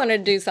 when you want to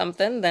do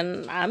something,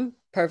 then I'm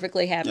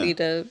perfectly Yeah. happy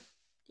to,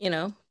 you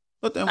know,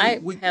 But then I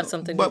have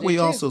something to but do we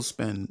too. also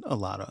spend a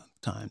lot of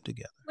time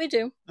together. We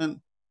do. And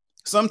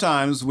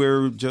sometimes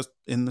we're just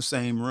in the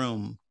same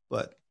room,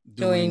 but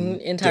Doing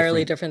doing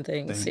entirely different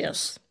different things. things.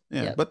 Yes.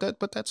 Yeah, Yep.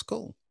 but that's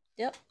cool.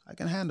 Yep. I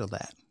can handle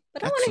that.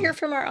 But I want to hear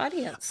Excellent. from our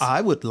audience.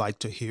 I would like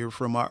to hear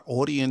from our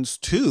audience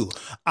too.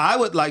 I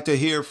would like to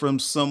hear from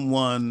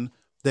someone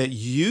that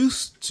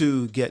used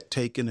to get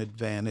taken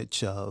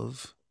advantage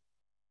of,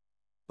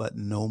 but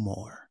no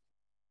more.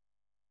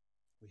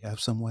 We have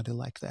somebody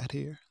like that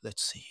here.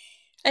 Let's see.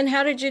 And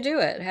how did you do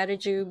it? How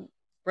did you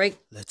break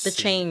Let's the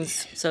see.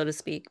 chains, so to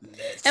speak?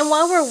 Let's And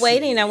while we're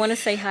waiting, I see. want to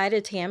say hi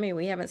to Tammy.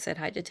 We haven't said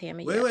hi to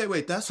Tammy yet.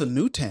 Wait. That's a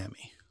new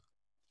Tammy.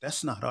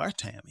 That's not our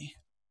Tammy.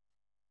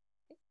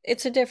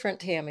 It's a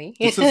different Tammy.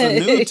 This is a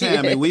new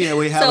Tammy. We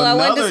have So I another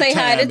wanted to say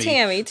hi to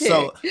Tammy. Tammy too.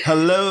 So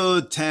hello,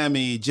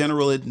 Tammy.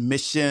 General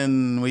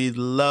admission. We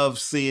love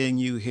seeing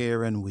you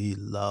here, and we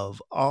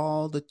love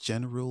all the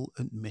general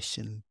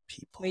admission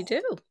people. We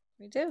do.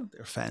 We do.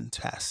 They're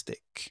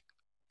fantastic.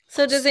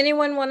 So does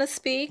anyone want to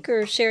speak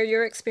or share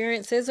your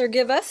experiences or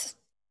give us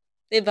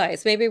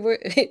advice? Maybe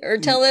or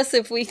tell us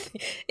if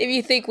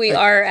you think we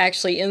are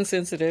actually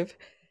insensitive.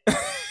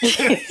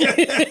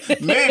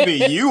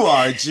 Maybe you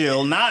are,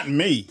 Jill, not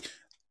me.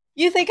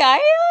 You think I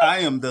am? I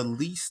am the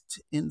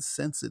least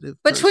insensitive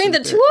Between the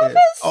person two there of is.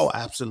 us? Oh,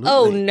 absolutely.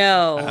 Oh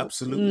no.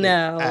 Absolutely.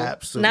 No.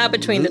 Absolutely. Not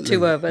between the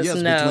two of us. Yes,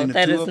 No, between the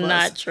that two is of us,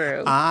 not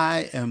true.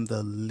 I am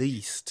the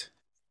least.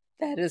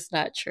 That is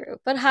not true.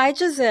 But hi,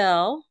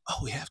 Giselle. Oh,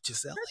 we have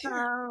Giselle here.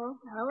 Hello,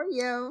 how are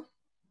you?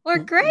 We're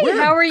great.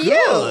 We're How are you?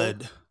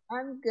 good.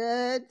 I'm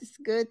good. It's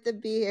good to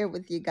be here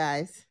with you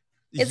guys.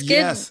 It's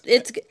Yes. good.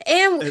 It's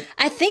and It-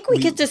 I think we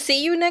we- get to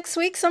see you next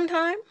week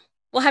sometime.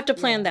 We'll have to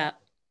plan that.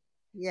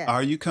 Yeah.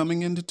 Are you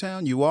coming into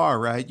town? You are,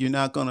 right? You're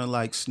not going to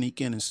like sneak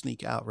in and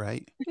sneak out,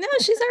 right? No,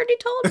 she's already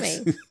told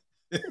me.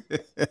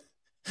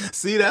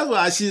 See, that's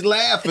why she's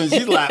laughing.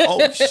 She's like,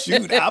 oh,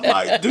 shoot, I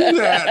might do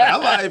that. I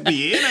might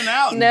be in and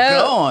out and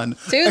No. gone.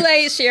 Too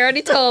late. She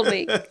already told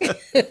me.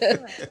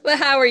 But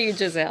how are you,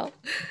 Giselle?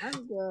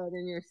 I'm good.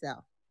 And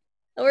yourself?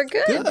 We're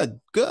good.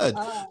 Good.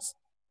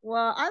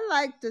 Well, I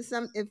like to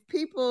if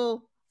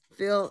people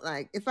feel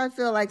like, if I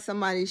feel like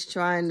somebody's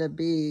trying to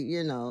be,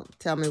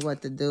 tell me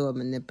what to do or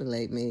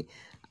manipulate me,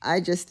 I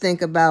just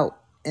think about,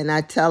 and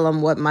I tell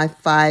them what my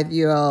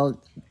 5-year-old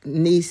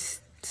niece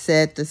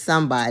said to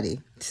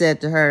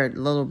her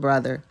little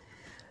brother: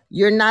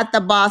 "You're not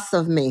the boss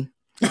of me."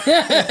 That's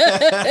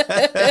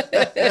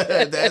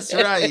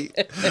right.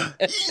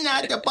 You're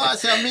not the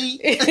boss of me.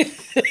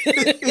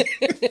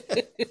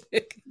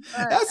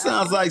 That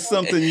sounds like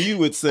something you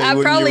would say. I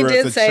when probably you were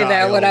did say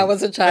that when I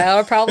was a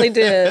child. I probably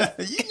did.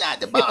 You're not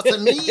the boss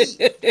of me.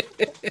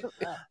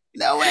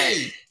 No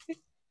way.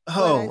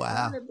 Oh, But I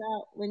wow. thought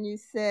about when you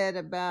said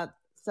about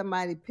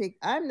somebody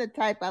I'm the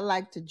type, I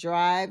like to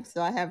drive,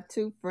 so I have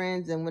 2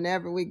 friends, and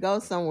whenever we go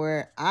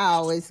somewhere, I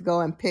always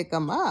go and pick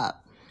them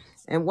up.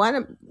 And one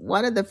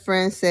of the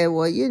friends said,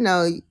 "Well,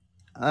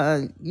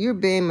 you're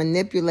being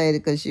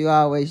manipulated because you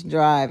always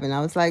drive." And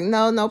I was like,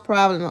 no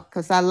problem,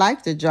 because I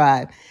like to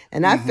drive,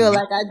 and I feel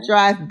like I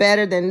drive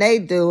better than they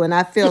do, and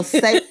I feel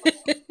safe.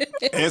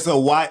 It's a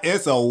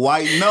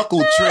white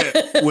knuckle trip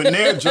when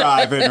they're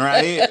driving,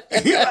 right?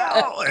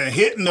 And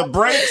hitting the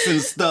brakes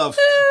and stuff.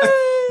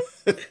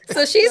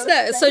 So she's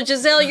not. So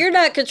Giselle, you're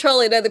not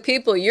controlling other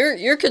people.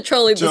 You're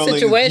controlling the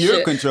situation.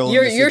 You're controlling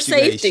your the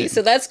situation. safety.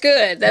 So that's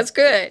good. That's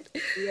good.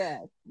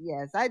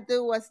 Yes, I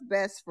do what's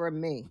best for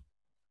me.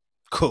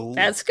 Cool.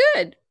 That's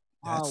good.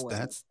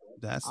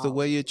 That's the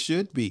way it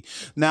should be.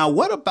 Now,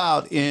 what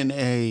about in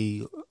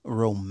a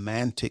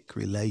romantic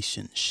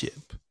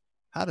relationship?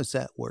 How does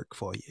that work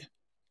for you?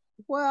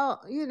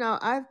 Well,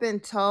 I've been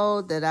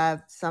told that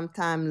I've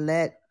sometimes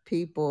let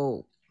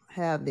people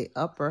have the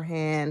upper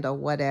hand or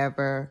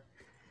whatever.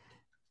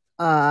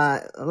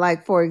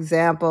 Like, for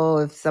example,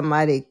 if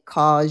somebody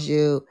calls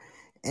you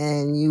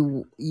and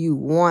you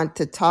want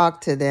to talk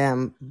to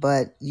them,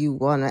 but you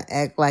want to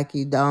act like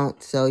you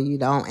don't, so you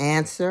don't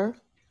answer.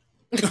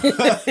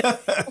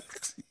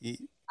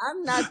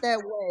 I'm not that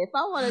way. If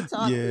I want to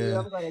talk to you,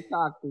 I'm going to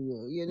talk to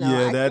you.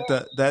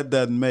 That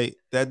doesn't make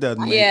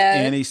Yeah.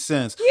 any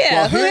sense.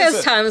 Yeah. Well, Who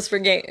has time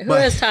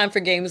for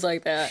games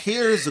like that?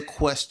 Here's a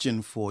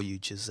question for you,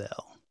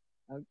 Giselle.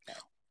 Okay.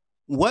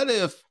 What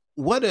if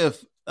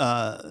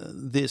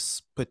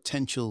this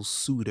potential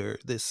suitor,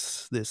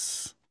 this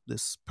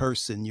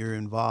person you're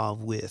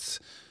involved with,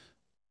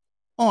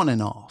 on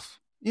and off,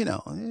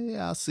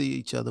 I'll see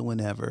each other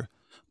whenever,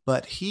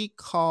 but he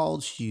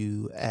calls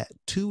you at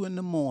 2 in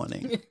the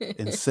morning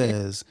and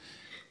says,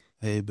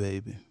 "Hey,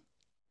 baby,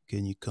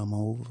 can you come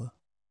over?"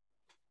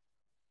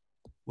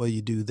 What do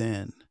you do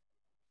then?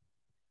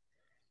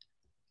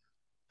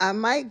 I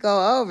might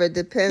go over.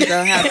 Depends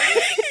on how.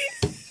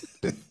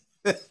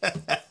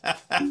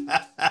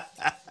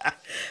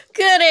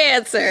 Good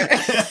answer.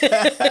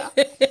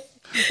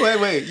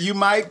 Wait. You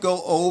might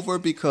go over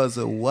because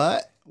of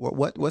what?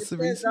 What's the reason?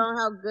 Depends on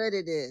how good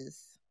it is.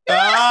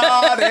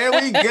 Ah, there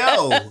we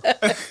go.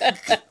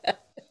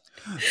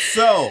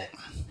 So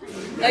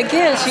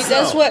again,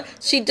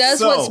 she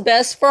does what's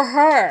best for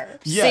her.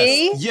 Yes,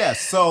 See? yes.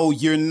 So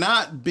you're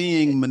not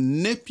being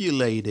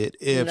manipulated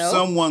if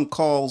someone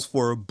calls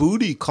for a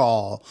booty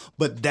call,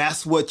 but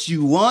that's what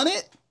you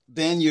wanted.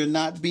 Then you're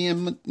not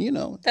being,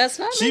 That's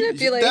not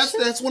manipulation.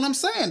 That's what I'm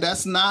saying.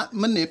 That's not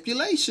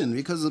manipulation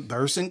because a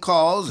person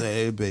calls,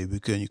 "Hey, baby,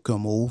 can you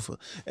come over?"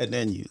 And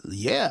then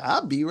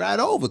I'll be right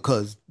over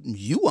because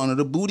you wanted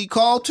a booty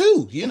call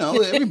too.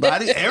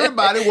 Everybody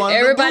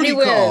wanted a booty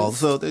call.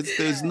 So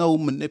there's no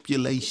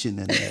manipulation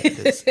in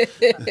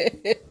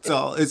that.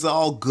 It's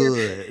all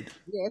good.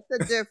 Yeah, it's a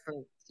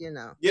difference, Yes,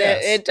 yeah,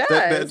 it does.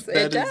 That is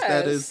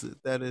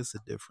a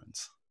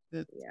difference.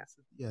 That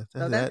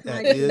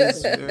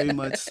is very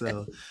much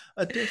so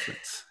a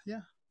difference.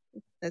 Yeah,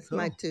 that's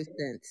my 2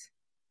 cents.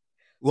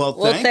 Well,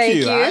 thank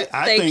you.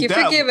 Thank you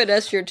for giving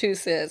us your 2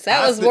 cents.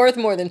 That was worth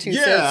more than 2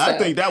 cents. Yeah, I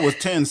think that was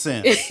 10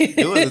 cents.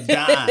 It was a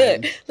dime.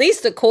 At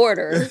least a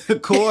quarter. A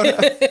quarter.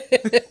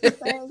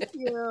 Thank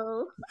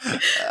you.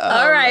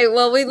 All right.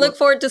 Well, we look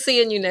forward to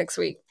seeing you next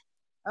week.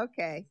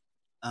 Okay.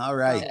 All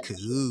right.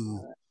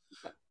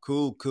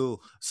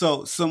 Cool.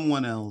 So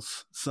someone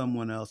else.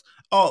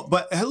 Oh,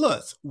 but hey,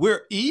 look,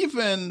 we're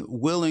even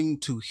willing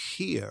to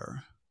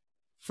hear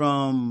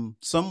from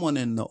someone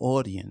in the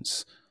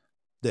audience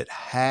that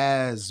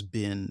has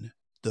been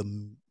the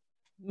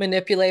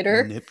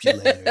manipulator.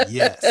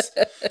 Yes.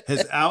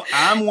 I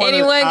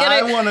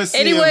want to see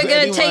anyone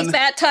going to take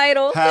that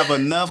title. Have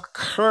enough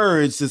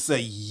courage to say,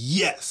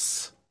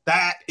 yes,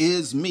 that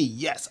is me.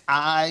 Yes,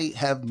 I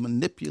have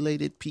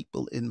manipulated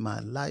people in my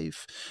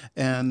life,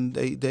 and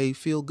they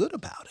feel good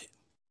about it.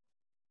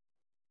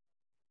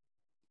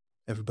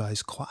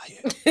 Everybody's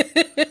quiet.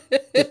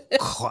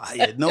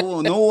 Quiet. No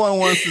one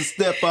wants to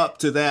step up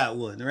to that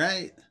one,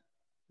 right?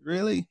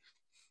 Really?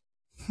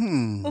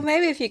 Well,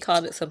 maybe if you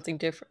called it something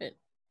different,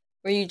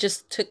 where you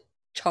just took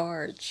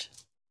charge.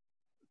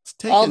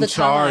 Taking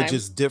charge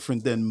is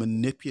different than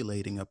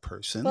manipulating a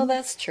person. Well,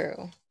 that's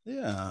true.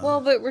 Yeah. Well,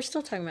 but we're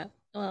still talking about.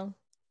 Well,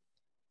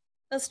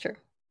 that's true.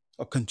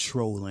 Or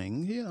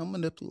controlling,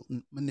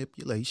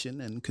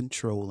 manipulation and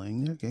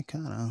controlling. Okay,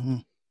 kind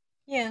of.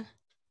 Yeah.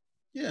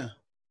 Yeah.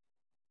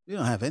 You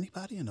don't have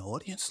anybody in the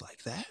audience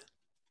like that?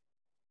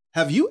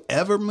 Have you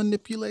ever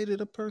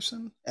manipulated a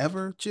person?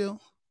 Ever, Jill?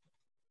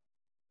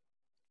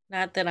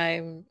 Not that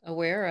I'm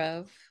aware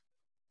of.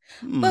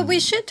 But we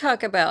should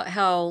talk about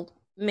how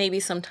maybe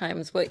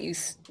sometimes what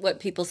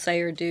people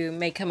say or do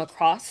may come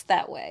across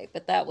that way,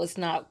 but that was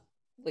not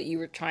what you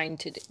were trying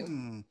to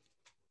do.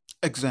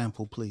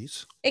 Example,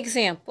 please.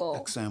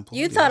 Example.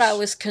 You thought I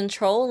was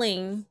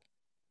controlling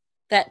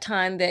that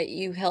time that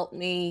you helped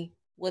me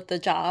with the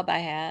job I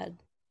had.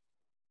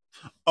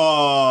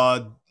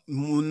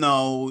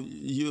 No,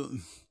 you.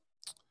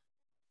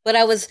 But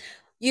I was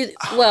you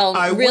thought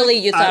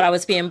I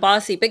was being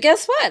bossy, but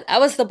guess what? I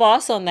was the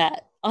boss on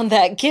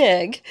that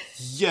gig.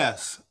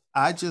 Yes,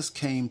 I just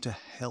came to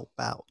help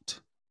out.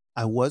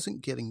 I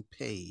wasn't getting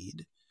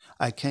paid.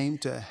 I came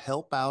to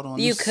help out on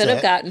you the set. You could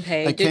have gotten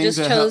paid. You just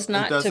chose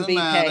not to be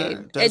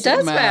paid. It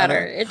does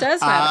matter. It does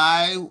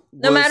matter.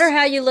 No matter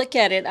how you look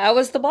at it, I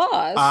was the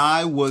boss.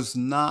 I was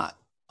not.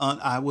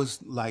 I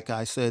was, like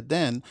I said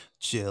then,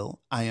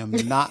 Jill, I am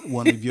not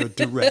one of your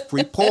direct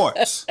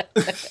reports.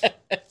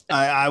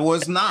 I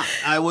was not.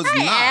 I was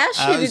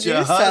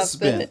your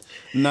husband.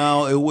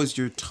 No, it was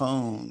your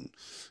tone.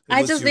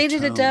 I just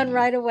needed it done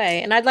right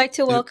away. And I'd like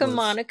to welcome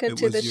Monica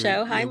to the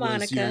show. Hi,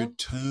 Monica. It was your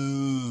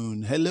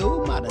tone.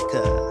 Hello,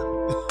 Monica.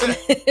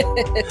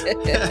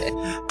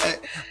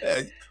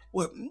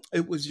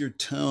 It was your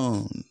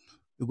tone.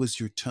 It was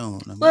your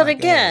tone. Well,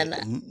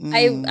 again,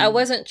 I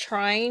wasn't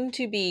trying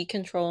to be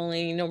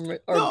controlling or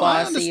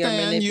bossy or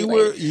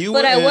manipulative.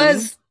 But I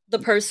was the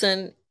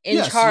person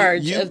in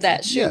charge of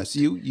that shoot. Yes,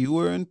 you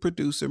were in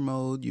producer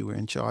mode. You were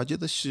in charge of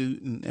the shoot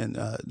and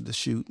the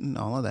shoot and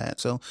all of that.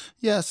 So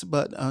yes,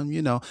 but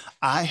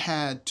I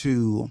had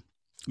to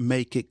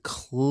make it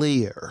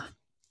clear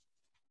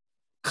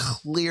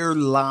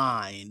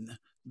line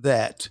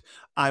that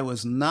I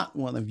was not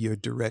one of your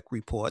direct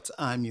reports.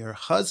 I'm your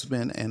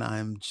husband, and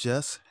I'm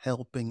just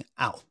helping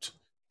out.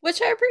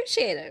 Which I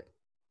appreciated.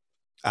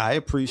 I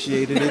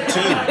appreciated it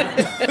too.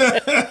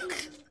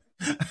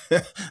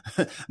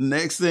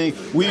 Next thing,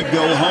 we'd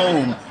go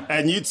home,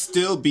 and you'd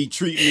still be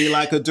treating me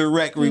like a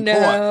direct report.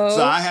 No.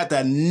 So I had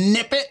to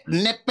nip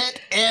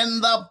it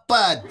in the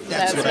bud.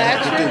 That's what I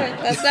had to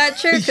do. That's not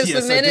true, because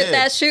yes, the minute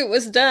that shoot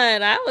was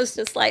done, I was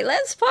just like,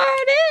 let's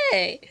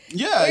party.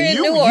 Yeah, we're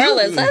in New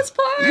Orleans. Let's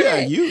party. Yeah,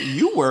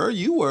 you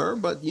were,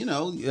 but you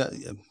know, yeah.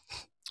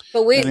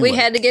 But we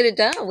had to get it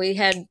done. We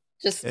had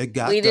just it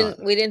got we done.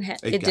 didn't have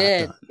it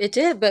did done. It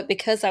did, but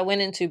because I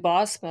went into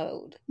boss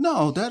mode.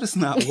 No, that is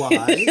not why.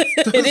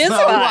 That is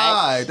not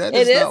why. That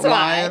is not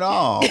why at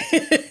all.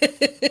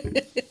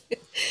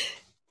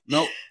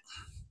 Nope.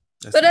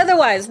 But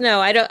otherwise, no,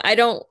 I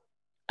don't.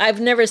 I've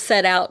never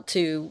set out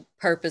to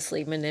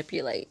purposely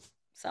manipulate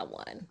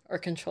someone or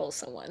control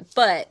someone,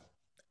 but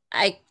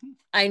I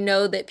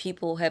know that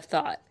people have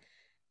thought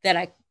that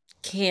I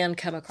can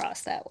come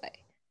across that way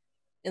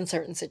in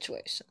certain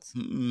situations.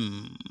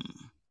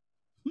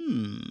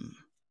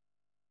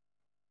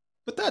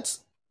 But that's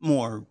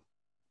more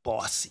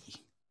bossy.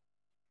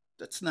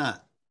 That's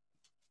not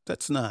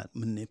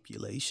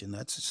manipulation.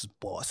 That's just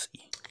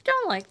bossy. I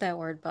don't like that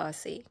word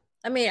bossy.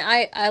 I mean,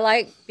 I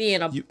like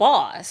being a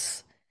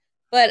boss,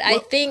 but I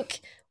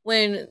think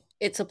when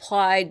it's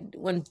applied,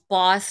 when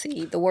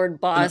bossy, the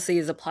word bossy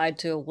is applied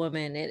to a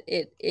woman,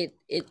 it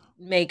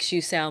makes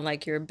you sound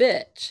like you're a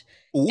bitch.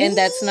 Ooh. And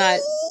that's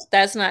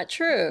not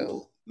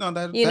true. No,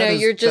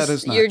 you're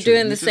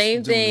doing the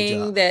same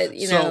thing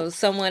that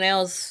someone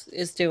else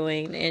is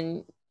doing,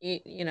 and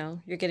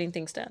you're getting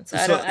things done. So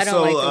I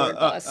don't like the word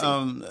bossy.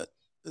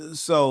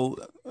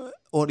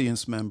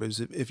 Audience members,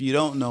 if you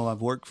don't know,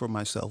 I've worked for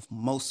myself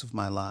most of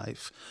my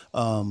life.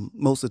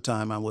 Most of the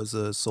time I was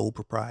a sole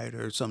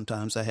proprietor.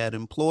 Sometimes I had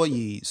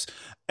employees,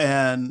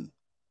 and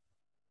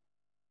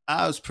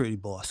I was pretty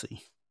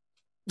bossy.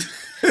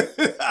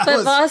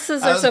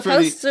 Bosses are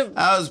supposed to.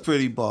 I was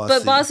pretty bossy.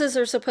 But bosses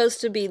are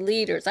supposed to be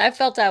leaders. I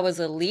felt I was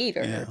a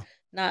leader,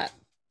 not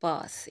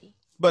bossy.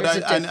 But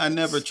I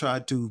never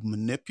tried to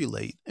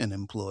manipulate an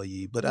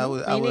employee. But I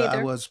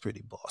was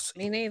pretty bossy.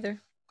 Me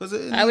neither.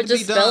 I would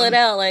just spell it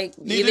out like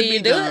either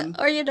you do it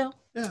or you don't.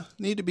 Yeah,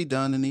 need to be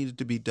done and needed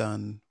to be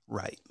done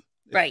right.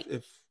 Right.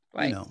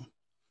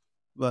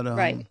 But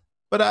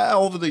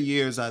over the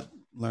years I've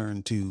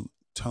learned to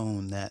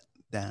tone that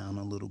down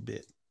a little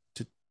bit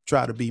to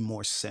try to be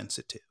more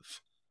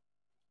sensitive.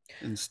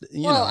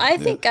 I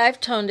think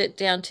I've toned it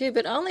down too,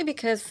 but only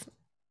because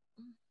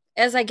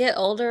as I get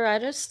older, I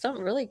just don't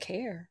really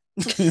care.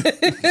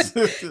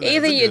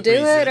 Either you do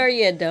it or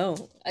you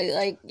don't.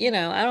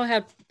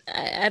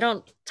 I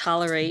don't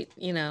tolerate,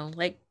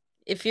 like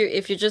if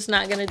you're just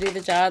not going to do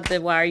the job,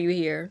 then why are you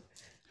here?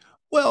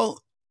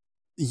 Well,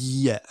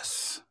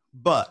 yes,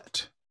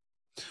 but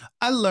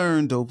I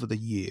learned over the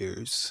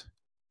years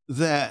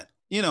that,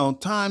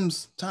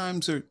 times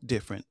are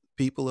different.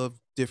 People of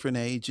different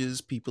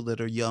ages, people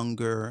that are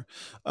younger,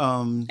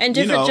 and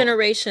different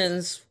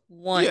generations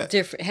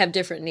have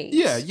different needs.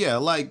 Yeah.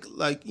 Like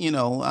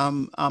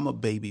I'm a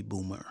baby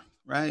boomer,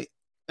 right?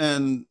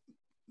 And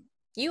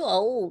you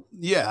old.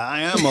 Yeah,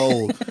 I am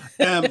old.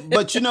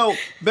 But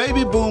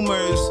baby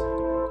boomers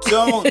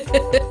don't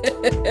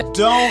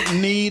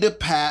need a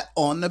pat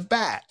on the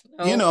back.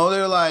 Oh.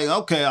 They're like,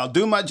 okay, I'll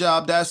do my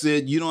job. That's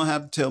it. You don't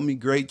have to tell me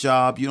great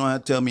job. You don't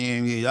have to tell me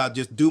anything. I'll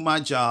just do my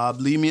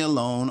job. Leave me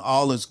alone.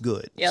 All is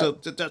good. Yep. So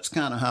that's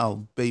kind of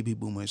how baby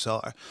boomers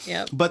are.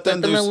 Yeah. But then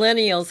the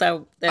millennials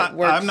that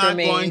work I'm not for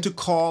me. going to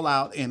call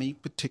out any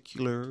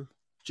particular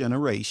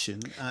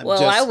generation. I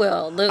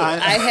will. Look, I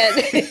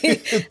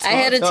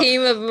had a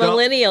team of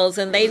millennials,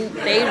 and they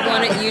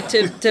wanted you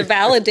to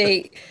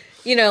validate,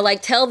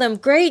 like tell them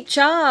great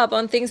job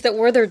on things that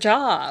were their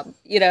job,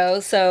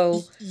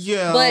 so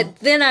yeah. But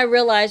then I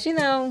realized,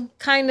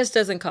 kindness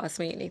doesn't cost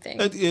me anything.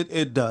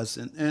 It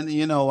doesn't,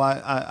 and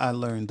I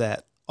learned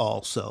that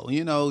also.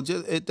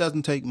 Just it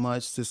doesn't take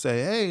much to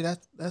say, hey,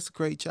 that's a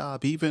great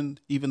job, even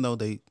though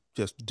they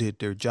just did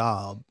their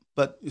job.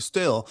 But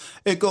still,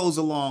 it goes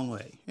a long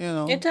way,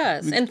 It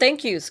does. And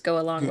thank yous go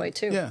a long way,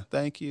 too. Yeah,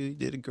 thank you. You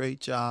did a great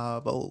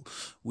job. Oh,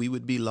 we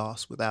would be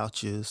lost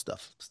without you.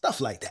 Stuff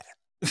like that.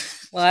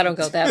 Well, I don't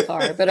go that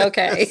far, but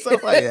okay.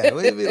 Stuff like that.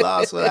 We'd be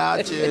lost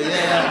without you.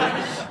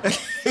 Yeah.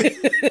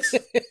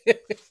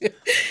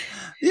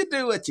 You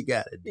do what you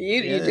got to do.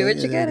 You do what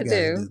you got to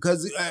do.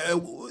 Because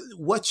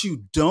what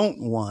you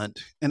don't want,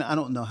 and I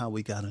don't know how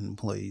we got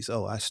employees.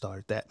 Oh, I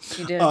started that.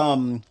 You did.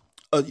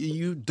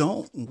 You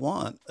don't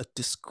want a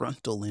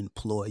disgruntled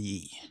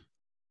employee.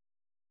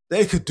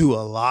 They could do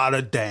a lot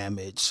of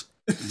damage.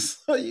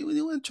 So you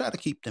want to try to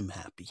keep them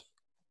happy.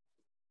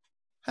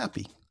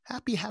 Happy.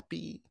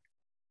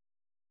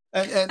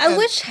 I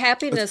wish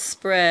happiness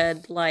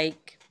spread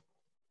like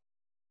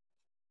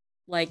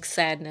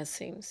sadness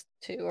seems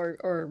to,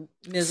 or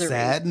misery.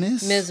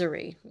 Sadness?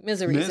 Misery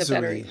is a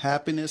better.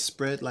 Happiness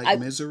spread like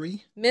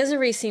misery?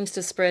 Misery seems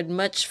to spread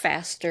much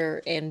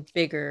faster and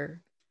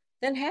bigger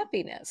than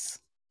happiness.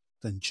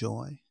 Than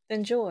joy?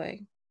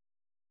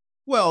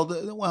 Well,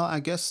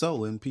 I guess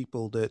so. And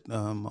people that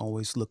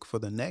always look for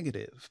the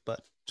negative.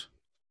 But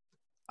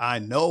I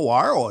know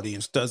our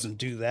audience doesn't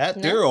do that.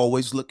 No. They're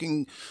always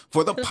looking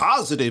for the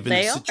positive in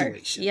the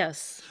situation.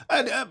 Yes.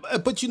 But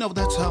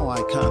that's how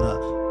I kind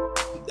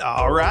of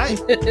All right.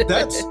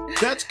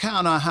 That's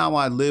kind of how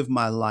I live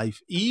my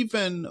life,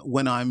 even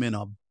when I'm in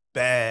a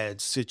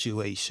bad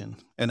situation.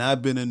 And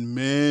I've been in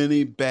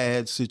many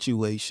bad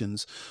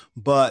situations,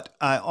 but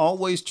I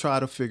always try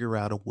to figure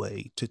out a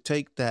way to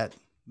take that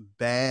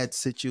bad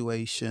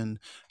situation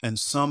and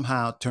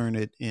somehow turn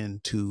it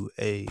into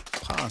a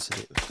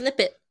positive. Flip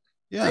it.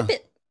 Yeah. Flip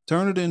it.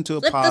 Turn it into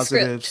a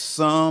positive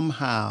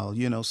somehow.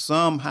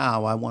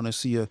 Somehow I want to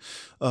see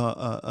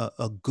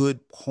a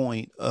good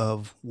point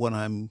of what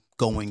I'm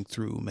going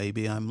through.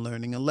 Maybe I'm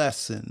learning a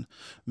lesson.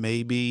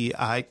 Maybe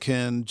I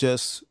can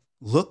just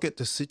look at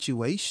the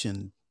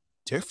situation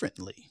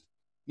differently.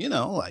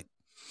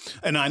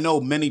 And I know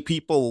many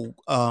people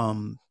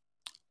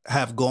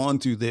have gone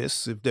through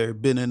this if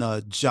they've been in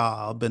a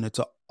job and it's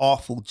an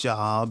awful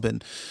job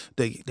and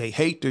they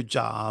hate their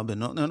job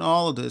and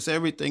all of this.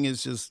 Everything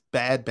is just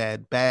bad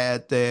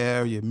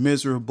there. You're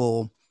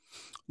miserable.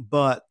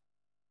 But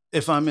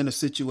if I'm in a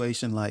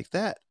situation like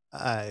that,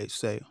 I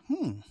say,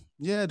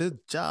 yeah, this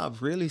job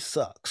really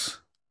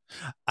sucks.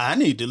 I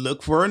need to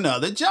look for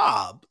another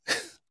job.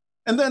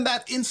 And then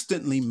that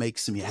instantly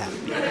makes me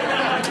happy.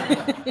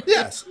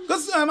 Yes,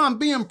 because I'm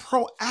being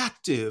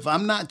proactive.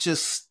 I'm not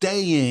just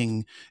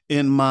staying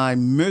in my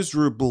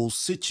miserable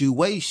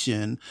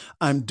situation.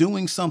 I'm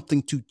doing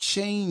something to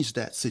change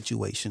that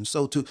situation.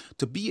 So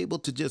to be able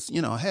to just,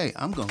 hey,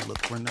 I'm going to look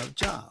for another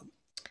job.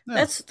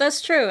 Yeah,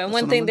 that's true. And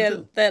one thing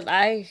that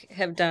I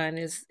have done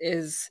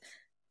is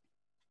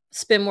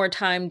spend more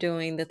time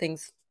doing the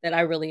things that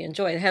I really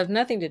enjoy. It has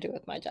nothing to do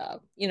with my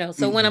job.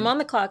 So when I'm on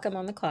the clock, I'm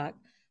on the clock.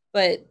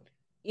 But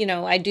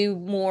I do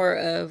more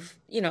of,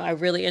 I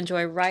really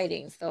enjoy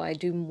writing. So I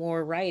do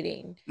more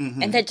writing.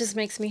 And that just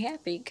makes me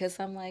happy because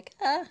I'm like,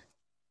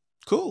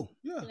 cool.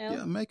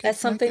 Yeah. That's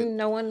something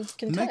no one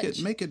can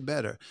touch. Make it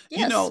better.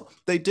 Yes.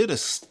 They did a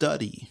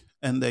study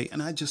and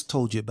I just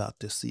told you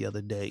about this the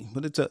other day,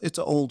 but it's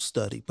an old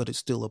study, but it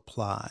still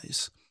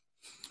applies.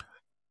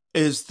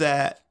 Is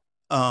that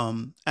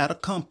at a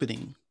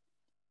company,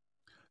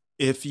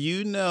 if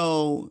you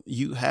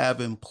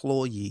have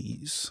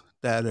employees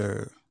that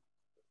are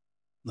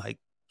like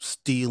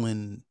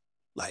stealing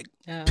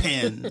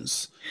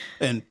pens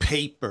and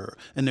paper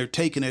and they're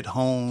taking it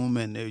home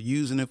and they're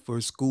using it for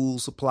school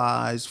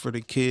supplies for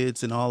the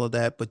kids and all of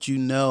that, but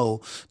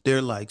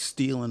they're like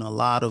stealing a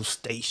lot of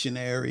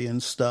stationery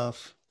and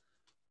stuff.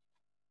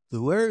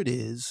 The word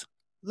is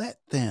let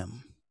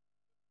them.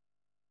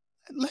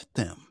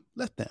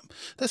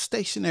 That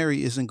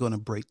stationery isn't going to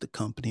break the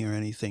company or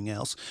anything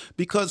else,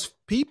 because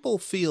people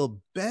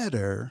feel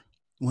better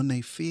when they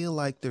feel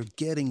like they're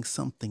getting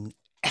something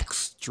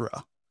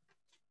extra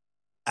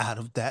out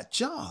of that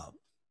job.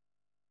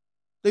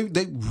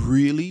 They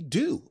really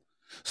do.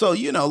 So,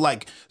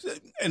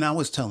 and I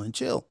was telling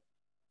Jill,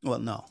 well,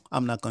 no,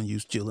 I'm not going to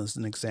use Jill as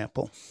an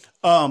example.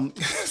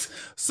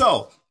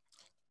 So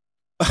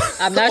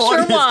I'm not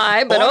sure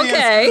why, but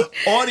okay.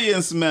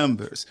 Audience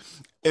members,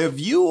 if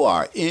you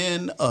are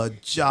in a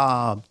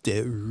job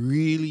that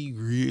really,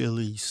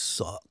 really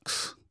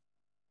sucks,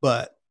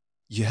 but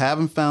you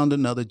haven't found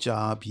another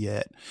job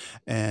yet,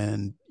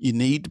 and you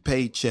need the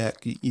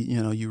paycheck, and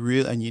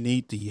you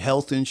need the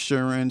health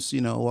insurance,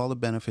 all the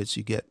benefits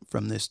you get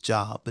from this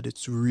job, but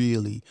it's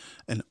really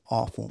an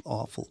awful,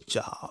 awful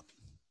job.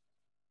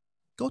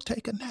 Go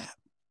take a nap.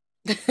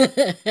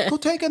 Go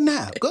take a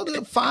nap.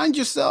 Go find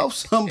yourself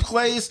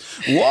someplace,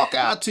 walk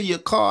out to your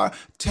car,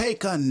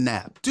 take a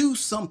nap, do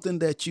something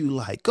that you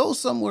like. Go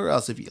somewhere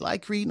else. If you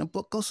like reading a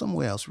book, go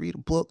somewhere else, read a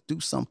book, do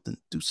something.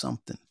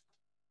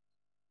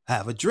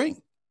 Have a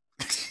drink.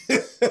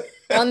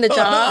 On the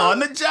job? On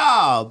the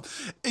job.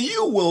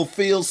 You will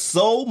feel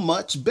so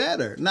much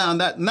better. Now,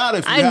 not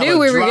if you I have knew a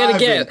we were driving, going to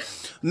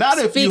get not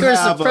if you speakers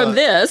have from a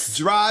this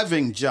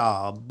driving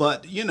job,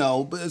 but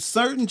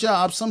certain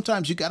jobs,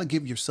 sometimes you got to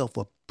give yourself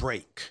a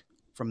break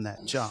from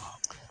that job.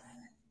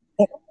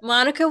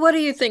 Monica, what do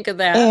you think of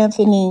that?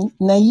 Anthony,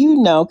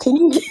 now can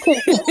you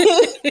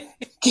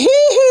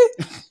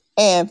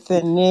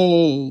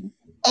Anthony.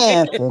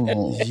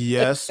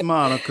 Yes,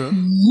 Monica.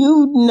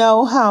 You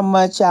know how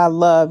much I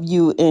love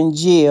you and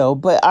Jill,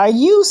 but are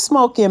you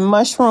smoking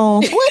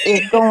mushrooms? What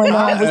is going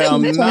on with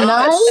you tonight? I am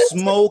not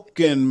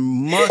smoking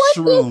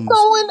mushrooms. What is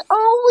going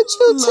on with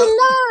you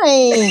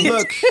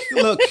tonight?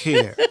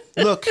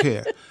 Look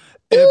here.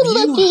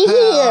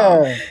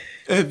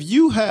 If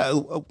you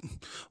have,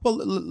 well,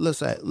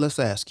 let's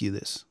ask you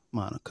this,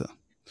 Monica.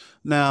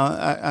 Now,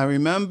 I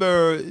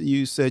remember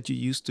you said you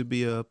used to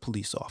be a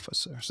police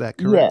officer. Is that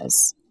correct?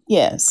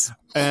 Yes.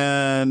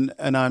 And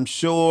I'm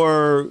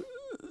sure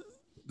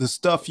the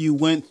stuff you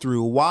went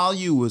through while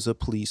you was a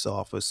police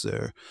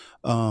officer,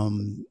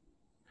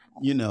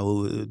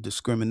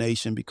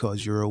 discrimination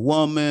because you're a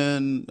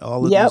woman,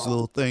 all of these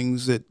little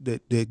things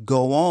that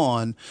go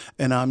on.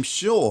 And I'm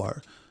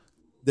sure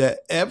that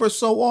ever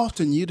so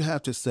often you'd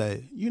have to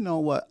say, you know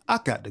what, I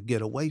got to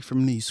get away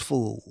from these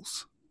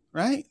fools,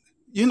 right?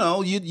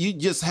 you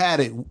just had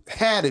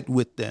it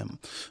with them.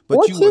 But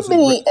what you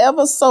mean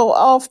ever so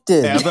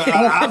often? I'm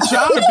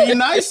trying to be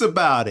nice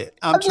about it.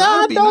 I'm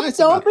trying to be nice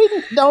about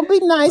it. Don't be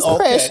nice, okay.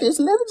 Precious.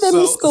 Let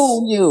me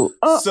school you.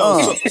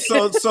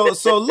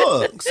 So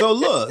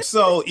look.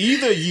 So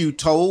either you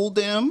told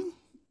them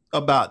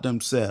about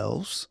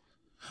themselves,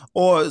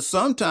 or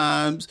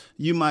sometimes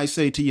you might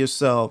say to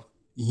yourself,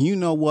 you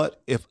know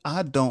what? If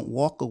I don't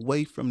walk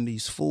away from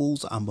these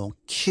fools, I'm going to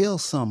kill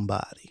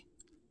somebody.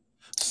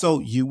 So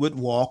you would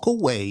walk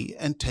away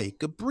and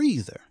take a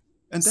breather.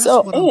 And that's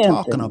what I'm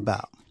talking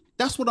about.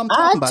 That's what I'm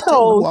talking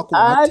about.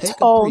 I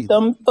told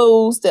them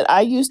fools that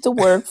I used to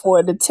work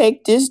for to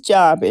take this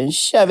job and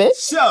shove it.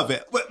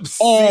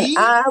 And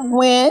I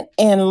went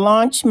and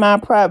launched my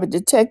private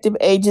detective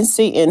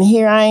agency. And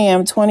here I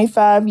am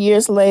 25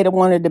 years later,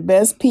 one of the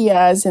best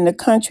PIs in the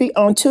country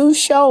on two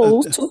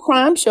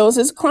crime shows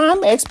as a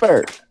crime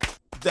expert.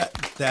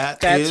 That's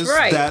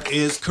right. That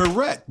is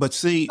correct. But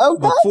see,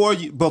 before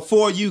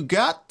you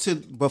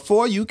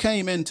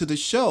came into the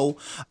show,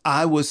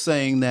 I was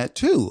saying that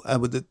too.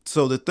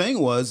 So the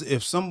thing was,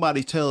 if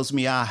somebody tells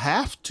me I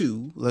have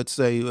to, let's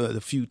say the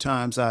few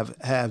times I've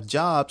had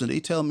jobs and they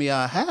tell me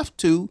I have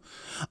to,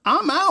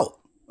 I'm out.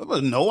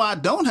 But no, I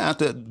don't have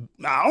to.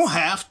 I don't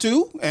have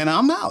to, and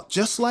I'm out,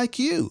 just like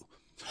you.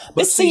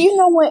 But see, you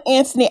know what,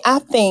 Anthony, I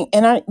think,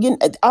 and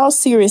all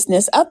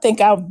seriousness, I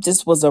think I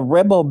just was a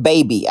rebel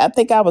baby. I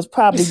think I was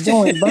probably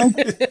doing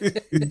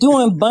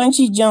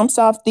bungee jumps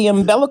off the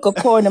umbilical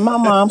cord in my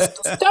mom's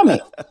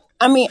stomach.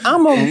 I mean,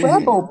 I'm a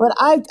rebel, but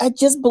I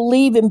just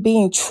believe in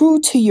being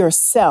true to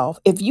yourself.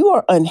 If you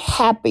are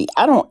unhappy,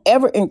 I don't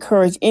ever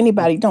encourage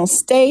anybody, don't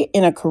stay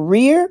in a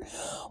career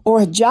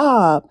or a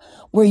job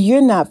where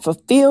you're not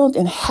fulfilled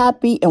and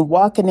happy and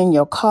walking in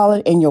your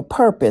calling and your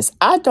purpose.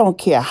 I don't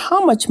care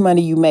how much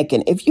money you're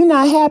making. If you're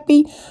not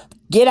happy,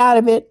 get out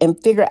of it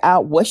and figure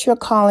out what's your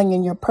calling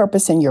and your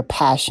purpose and your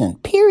passion,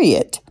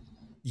 period.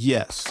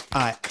 Yes,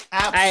 I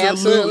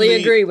absolutely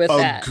agree with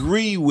that.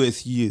 Agree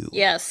with you.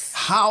 Yes.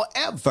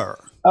 However,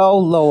 oh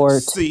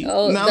Lord, see,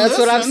 that's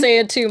what I'm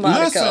saying too,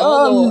 Monica.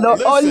 Listen,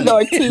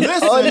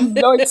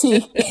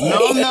 Lordy.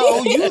 No,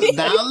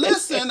 now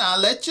listen. I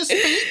let you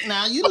speak.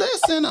 Now you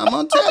listen. I'm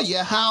gonna tell you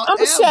how.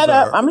 I'm shut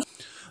up.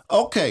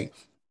 Okay.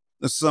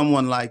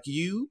 Someone like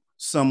you,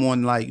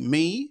 someone like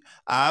me,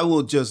 I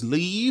will just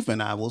leave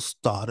and I will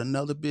start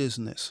another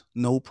business.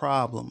 No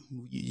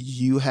problem.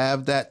 You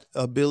have that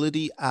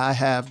ability. I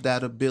have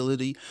that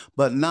ability,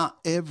 but not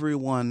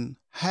everyone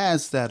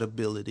has that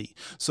ability.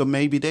 So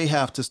maybe they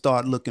have to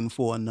start looking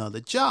for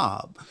another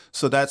job.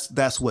 So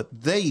that's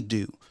what they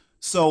do.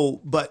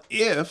 So, but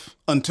if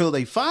until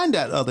they find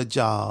that other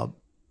job,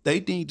 they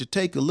need to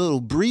take a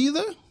little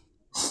breather,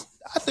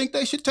 I think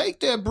they should take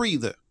their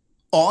breather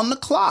on the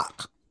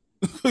clock.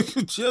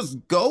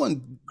 Just go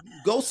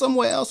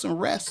somewhere else and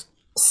rest.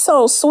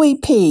 So,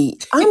 Sweet Pea,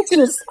 I'm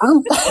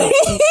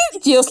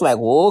just like,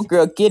 whoa,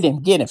 girl, get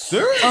him.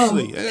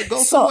 Seriously,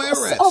 go somewhere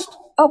and rest.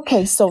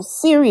 Okay, so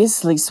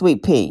seriously,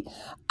 Sweet Pea,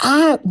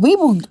 we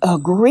will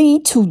agree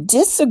to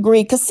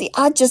disagree because, see,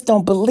 I just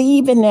don't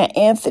believe in that,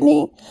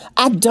 Anthony.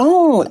 I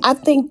don't. I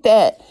think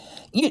that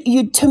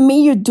to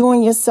me, you're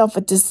doing yourself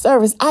a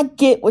disservice. I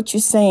get what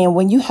you're saying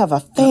when you have a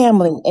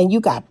family and you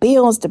got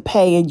bills to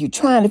pay and you're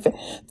trying to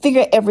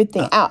figure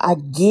everything out. I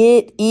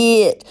get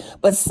it.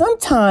 But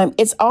sometimes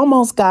it's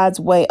almost God's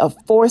way of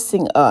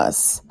forcing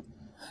us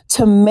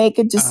to make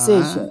a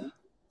decision.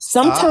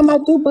 Sometimes I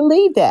do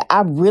believe that.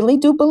 I really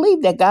do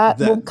believe that God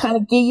will kind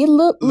of give you a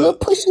little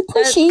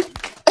pushy.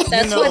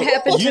 That's what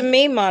happened to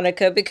me,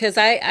 Monica, because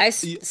I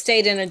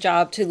stayed in a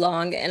job too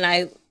long and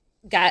I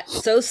got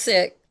so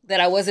sick that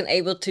I wasn't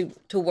able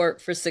to work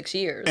for 6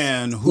 years.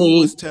 And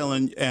who was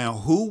telling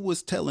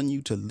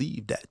you to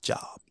leave that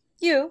job?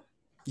 You.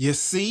 You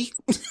see?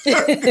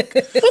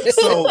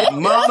 So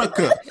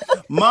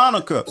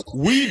Monica,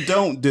 we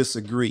don't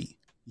disagree.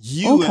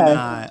 You and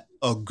I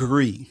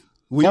agree.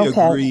 We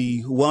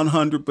agree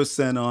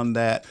 100% on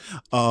that.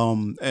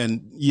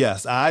 And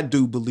yes, I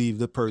do believe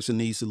the person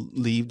needs to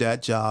leave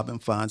that job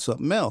and find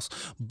something else.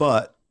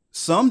 But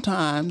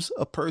sometimes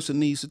a person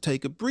needs to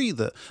take a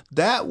breather.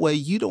 That way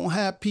you don't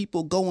have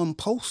people going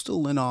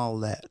postal and all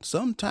that.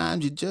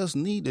 Sometimes you just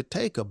need to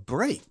take a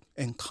break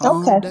and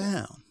calm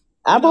down.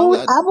 I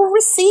will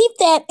receive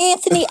that,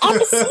 Anthony. I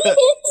receive it.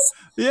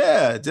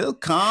 Yeah,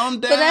 just calm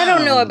down. But I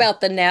don't know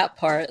about the nap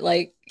part.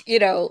 Like,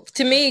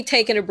 to me,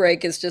 taking a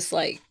break is just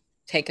like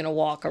taking a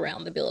walk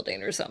around the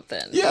building or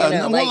something. Yeah,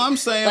 I'm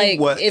saying,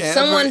 like, if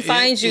someone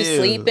finds you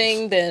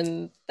sleeping,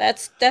 then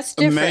that's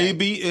different.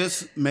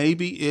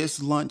 Maybe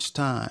it's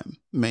lunchtime.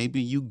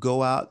 Maybe you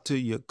go out to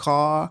your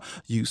car,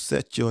 you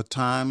set your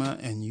timer,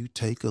 and you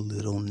take a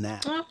little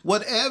nap.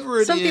 Whatever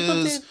it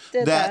is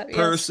that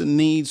person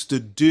needs to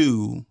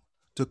do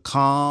to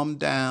calm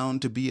down,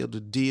 to be able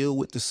to deal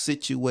with the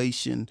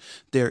situation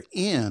they're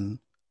in,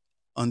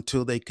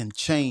 until they can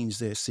change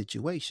their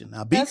situation.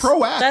 Now, be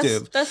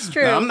proactive. That's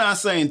true. Now, I'm not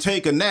saying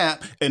take a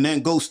nap and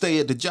then go stay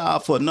at the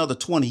job for another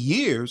 20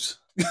 years.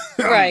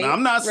 Right.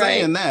 I'm not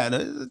Right. saying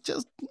that.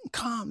 Just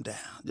calm down.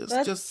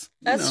 That's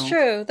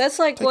true. That's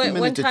like take a minute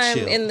one to time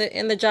chill.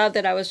 in the job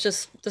that I was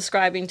just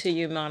describing to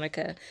you,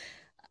 Monica.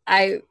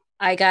 I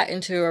got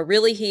into a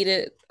really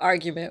heated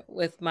argument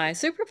with my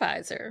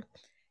supervisor,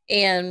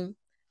 and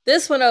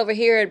this one over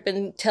here had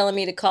been telling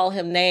me to call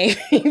him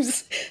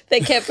names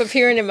that kept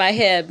appearing in my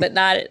head, but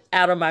not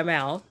out of my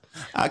mouth.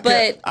 I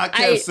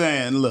kept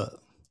saying,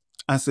 look,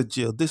 I said,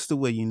 Jill, this is the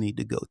way you need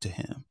to go to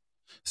him.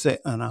 Say,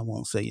 and I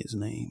won't say his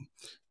name,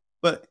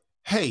 but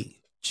hey,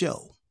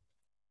 Joe,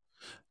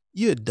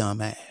 you're a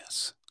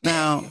dumbass.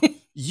 Now,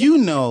 you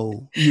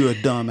know you're a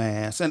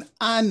dumbass, and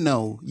I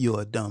know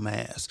you're a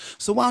dumbass.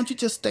 So why don't you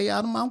just stay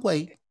out of my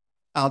way?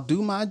 I'll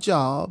do my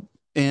job,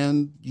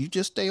 and you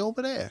just stay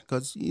over there.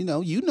 Because, you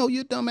know you're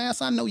a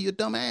dumbass. I know you're a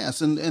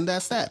dumbass. And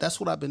that's that. That's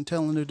what I've been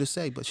telling her to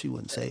say, but she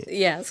wouldn't say it.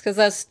 Yes, because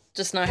that's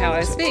just not how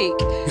I speak.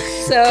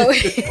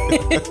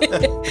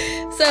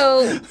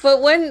 So,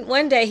 but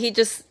one day he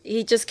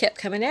just kept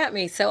coming at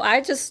me. So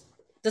I just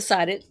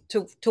decided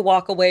to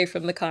walk away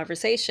from the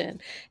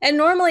conversation. And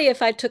normally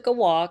if I took a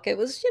walk, it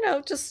was,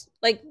 just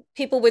like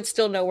people would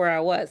still know where I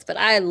was. But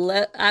I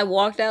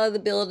walked out of the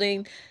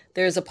building.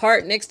 There's a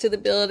park next to the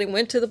building,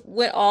 went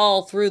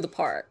all through the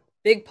park,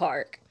 big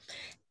park,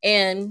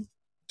 and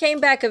came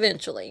back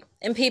eventually.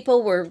 And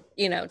people were,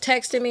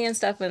 texting me and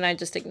stuff, and I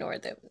just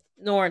ignored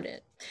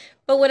it.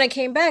 But when I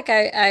came back,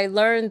 I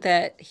learned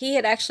that he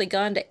had actually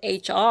gone to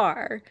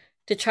HR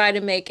to try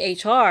to make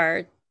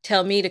HR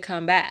tell me to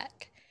come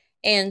back.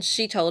 And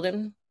she told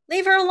him,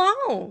 leave her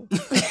alone.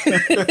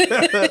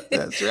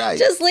 That's right.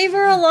 Just leave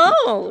her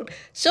alone.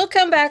 She'll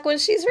come back when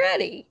she's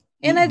ready.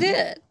 And I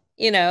did,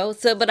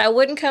 but I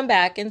wouldn't come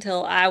back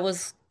until I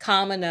was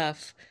calm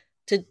enough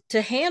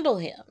to handle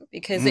him,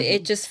 because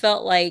it just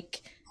felt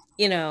like,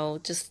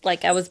 just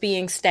like I was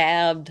being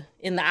stabbed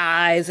in the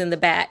eyes, in the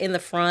back, in the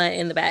front,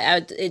 in the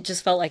back. It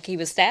just felt like he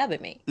was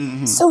stabbing me.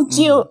 So,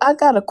 Jill, I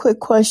got a quick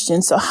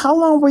question. So how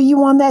long were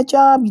you on that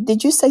job?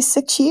 Did you say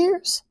 6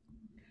 years?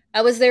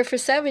 I was there for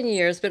 7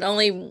 years, but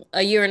only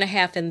a year and a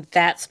half in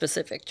that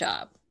specific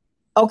job.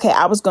 Okay,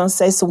 I was going to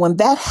say, so when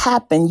that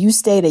happened, you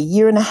stayed a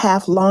year and a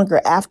half longer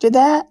after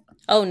that?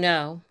 Oh,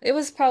 no. It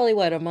was probably,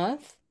 a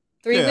month?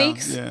 3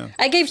 weeks? Yeah.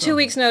 I gave 2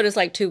 weeks notice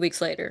like 2 weeks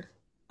later.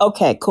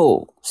 Okay,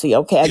 cool. See,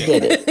 okay, I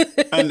get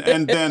it.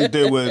 and then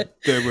there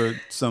were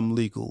some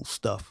legal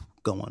stuff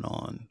going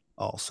on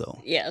also.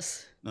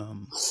 Yes.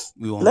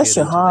 We won't Bless get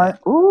your into heart.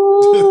 that.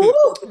 Ooh.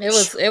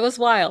 It was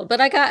wild,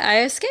 but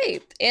I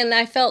escaped, and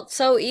I felt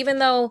so. Even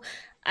though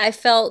I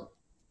felt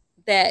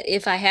that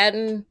if I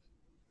hadn't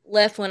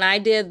left when I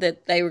did,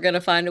 that they were going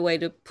to find a way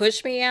to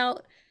push me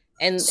out,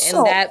 and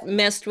that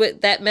messed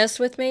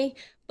with me.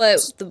 But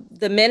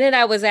the minute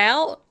I was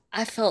out,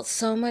 I felt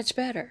so much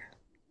better.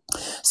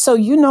 So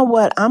you know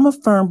what? I'm a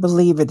firm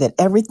believer that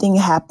everything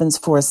happens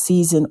for a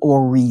season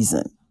or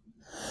reason.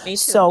 Me too.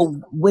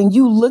 So when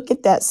you look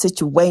at that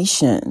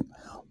situation,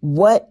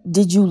 what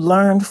did you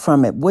learn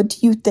from it? What do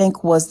you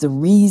think was the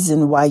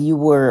reason why you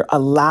were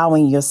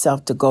allowing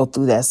yourself to go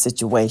through that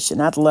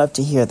situation? I'd love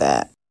to hear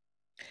that.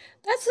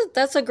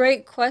 That's a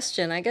great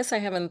question. I guess I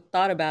haven't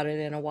thought about it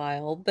in a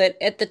while, but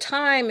at the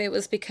time it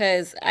was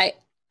because I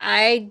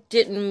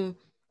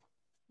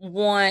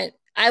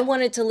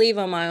wanted to leave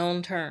on my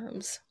own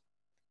terms.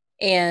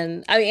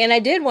 And I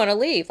did want to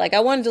leave. Like, I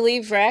wanted to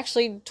leave for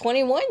actually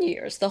 21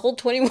 years, the whole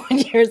 21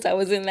 years I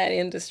was in that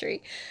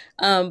industry.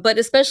 But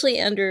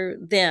especially under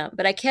them.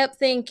 But I kept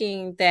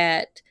thinking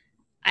that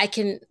I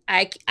can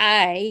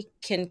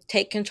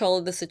take control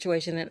of the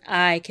situation and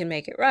I can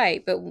make it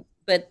right.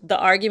 But the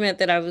argument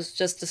that I was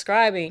just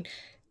describing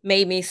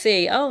made me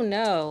see, oh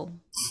no.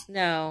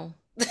 This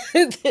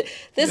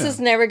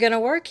is never going to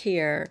work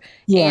here.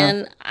 Yeah.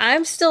 And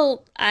I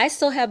still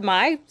have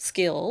my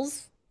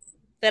skills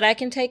that I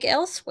can take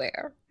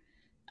elsewhere.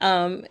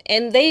 And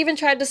they even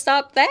tried to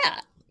stop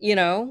that,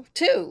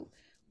 too.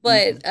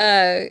 But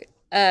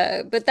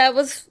but that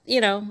was,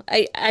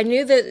 I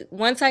knew that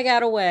once I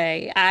got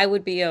away, I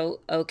would be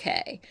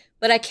okay.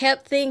 But I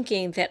kept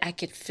thinking that I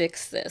could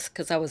fix this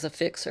because I was a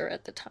fixer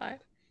at the time.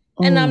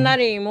 And I'm not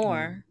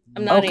anymore.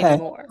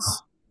 Anymore.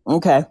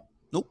 Okay.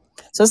 Nope.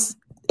 So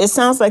it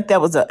sounds like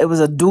it was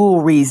a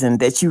dual reason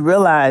that you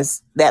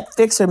realized that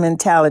fixer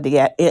mentality.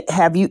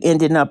 Have you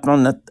ended up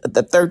on the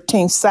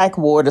 13th psych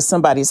ward of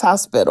somebody's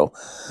hospital?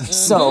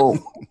 So,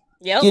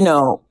 yep.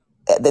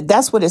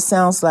 That's what it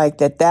sounds like,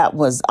 that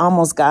was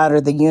almost God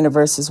or the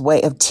universe's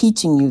way of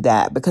teaching you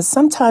that, because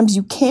sometimes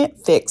you can't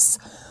fix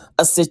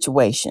a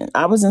situation.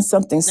 I was in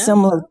something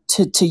similar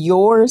to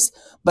yours,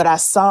 but I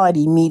saw it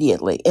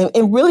immediately.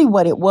 And really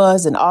what it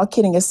was, and all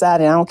kidding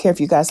aside, and I don't care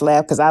if you guys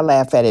laugh because I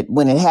laugh at it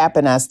when it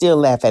happened, I still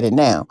laugh at it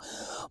now.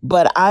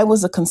 But I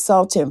was a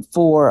consultant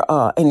for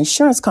an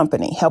insurance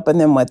company, helping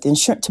them with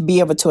insurance to be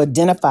able to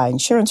identify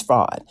insurance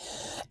fraud.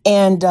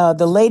 And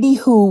the lady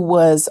who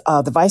was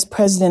the vice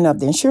president of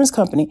the insurance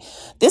company,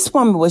 this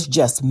woman was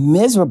just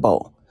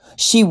miserable.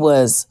 She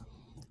was,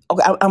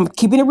 I'm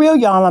keeping it real,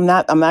 y'all. I'm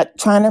not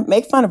trying to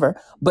make fun of her,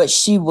 but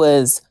she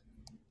was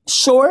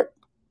short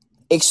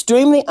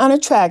extremely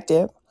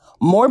unattractive,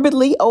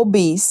 morbidly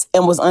obese,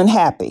 and was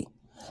unhappy.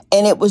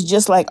 And it was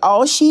just like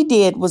all she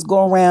did was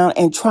go around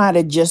and try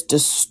to just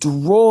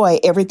destroy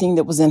everything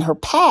that was in her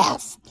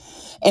path.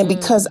 And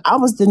because I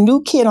was the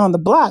new kid on the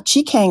block,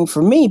 she came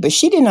for me, but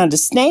she didn't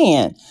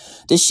understand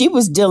that she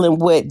was dealing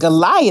with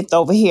Goliath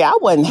over here. I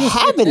wasn't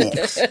having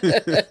it.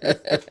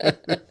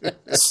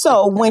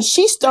 So when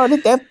she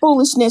started that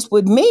foolishness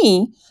with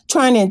me,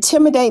 trying to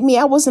intimidate me,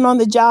 I wasn't on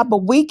the job a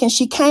week and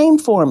she came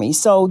for me.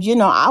 So,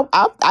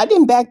 I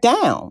didn't back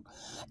down.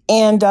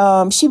 And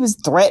she was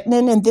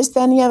threatening and this,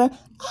 that, and the other.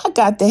 I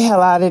got the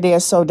hell out of there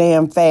so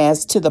damn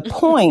fast, to the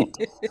point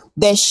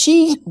that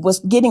she was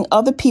getting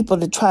other people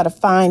to try to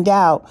find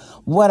out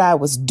what I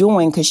was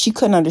doing, because she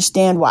couldn't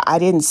understand why I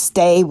didn't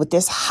stay with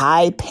this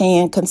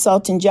high-paying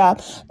consulting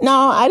job. No,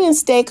 I didn't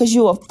stay because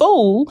you're a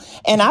fool,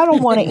 and I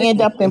don't want to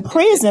end up in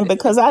prison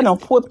because I done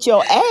whooped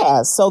your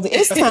ass. So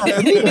it's time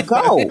for me to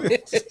go.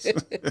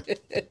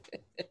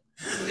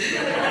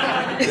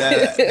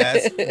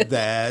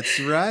 That's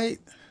right.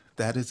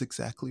 That is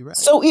exactly right.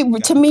 So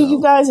to me,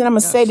 you guys, and I'm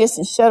going to say this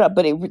and shut up,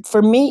 but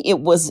for me, it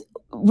was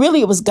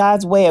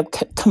God's way of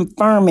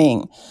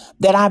confirming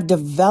that I've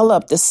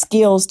developed the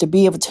skills to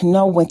be able to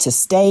know when to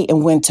stay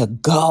and when to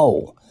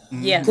go.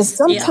 Yes. Because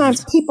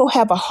sometimes people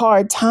have a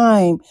hard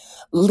time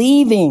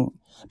leaving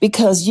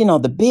because,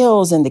 the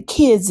bills and the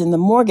kids and the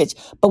mortgage.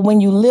 But when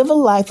you live a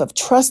life of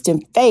trust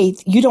and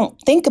faith, you don't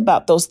think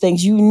about those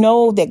things. You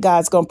know that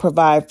God's going to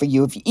provide for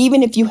you,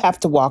 even if you have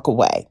to walk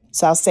away.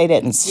 So I'll say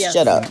that and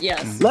shut up.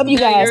 Yes. Love you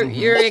guys.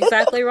 You're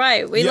exactly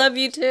right. We love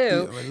you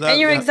too. And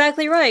you're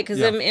exactly right.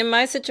 Because in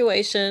my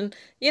situation,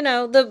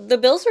 the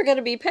bills were going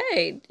to be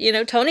paid.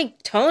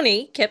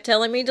 Tony kept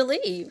telling me to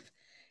leave.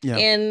 Yeah.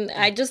 And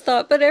I just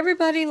thought, but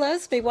everybody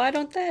loves me. Why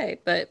don't they?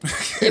 But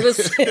it was,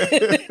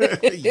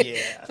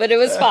 but it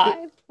was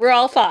fine. We're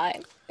all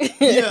fine.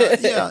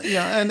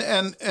 Yeah.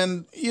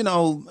 And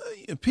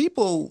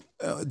people,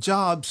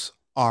 jobs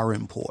are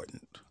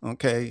important.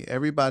 Okay.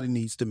 Everybody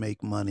needs to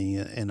make money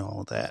and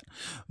all that.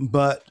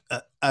 But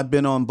I've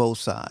been on both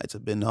sides.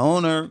 I've been the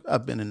owner.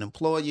 I've been an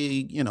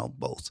employee,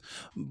 both.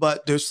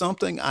 But there's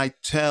something I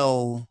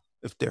tell,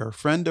 if they're a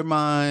friend of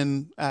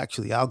mine,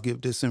 actually, I'll give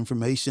this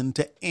information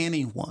to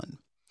anyone.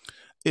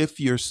 If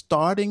you're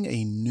starting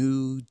a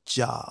new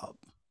job,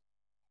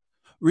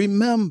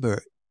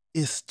 remember,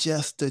 it's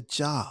just a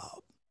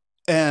job.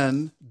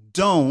 And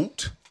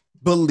don't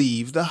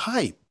believe the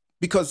hype,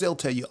 because they'll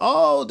tell you,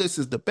 oh, this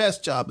is the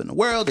best job in the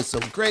world. It's so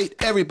great.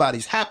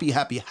 Everybody's happy,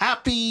 happy,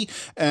 happy.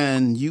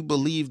 And you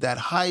believe that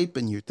hype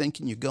and you're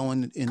thinking you're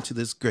going into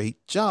this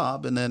great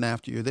job. And then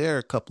after you're there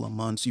a couple of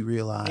months, you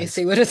realize you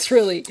see what's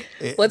really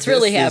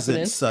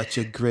happening. Isn't such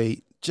a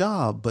great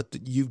job, but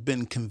you've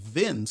been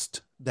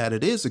convinced that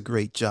it is a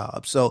great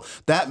job. So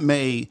that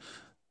may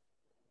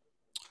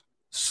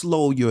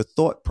slow your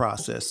thought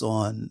process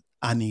on,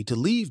 I need to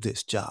leave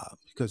this job.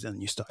 Because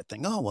then you start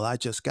thinking, oh, well, I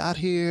just got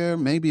here.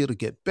 Maybe it'll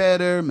get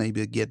better.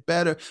 Maybe it'll get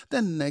better.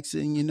 Then the next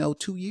thing you know,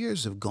 2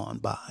 years have gone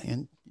by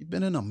and you've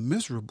been in a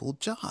miserable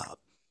job.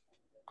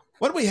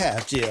 What do we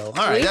have, Jill?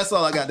 All right, that's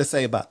all I got to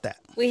say about that.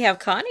 We have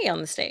Connie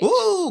on the stage.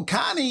 Ooh,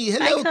 Connie.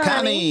 Hello, Hi,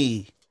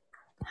 Connie.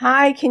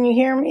 Hi, can you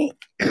hear me?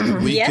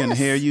 We can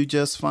hear you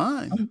just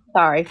fine.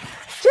 Sorry.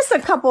 Just a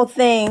couple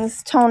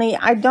things, Tony.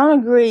 I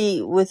don't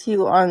agree with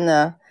you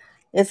on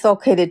it's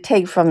okay to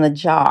take from the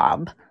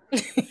job.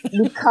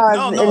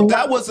 Because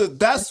that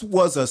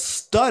was a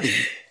study.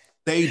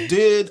 They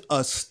did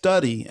a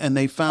study and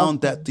they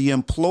found that the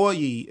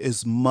employee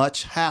is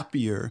much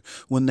happier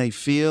when they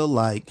feel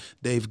like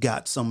they've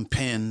got some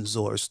pens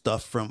or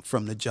stuff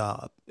from the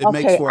job. It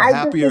makes for a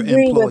happier employee.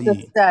 I disagree with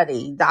the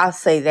study. I'll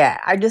say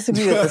that. I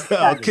disagree with the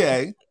study.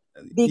 Okay.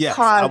 Because yes,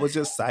 I was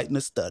just citing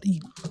a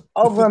study.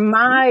 Over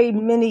my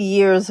many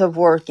years of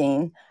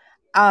working,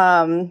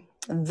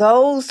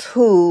 those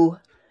who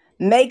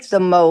make the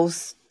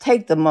most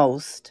take the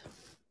most.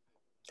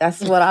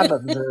 That's what I've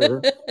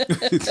observed.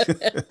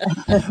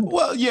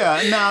 Well,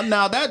 yeah.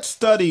 Now that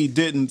study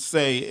didn't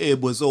say it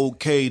was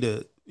okay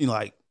to,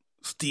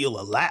 steal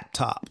a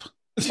laptop.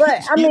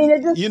 But I mean,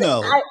 it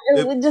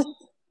just,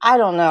 I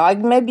don't know.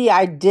 Maybe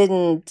I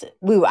didn't.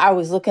 I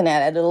was looking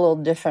at it a little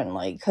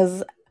differently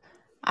because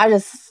I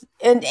just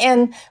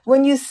and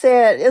when you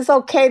said it's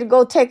okay to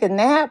go take a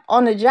nap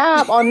on the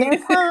job on their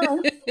time,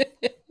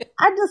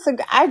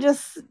 I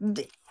just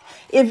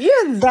if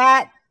you're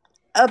that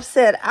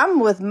upset, I'm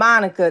with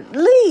Monica.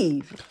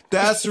 Leave.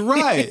 That's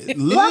right.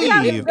 Leave. What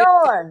are you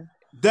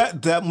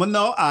doing?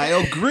 No, I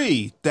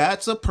agree.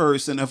 That's a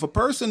person. If a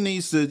person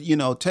needs to,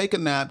 take a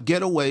nap,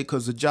 get away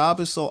because the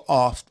job is so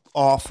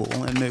awful,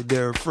 and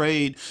they're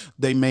afraid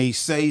they may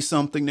say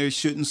something they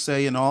shouldn't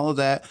say, and all of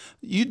that.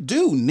 You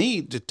do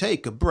need to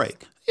take a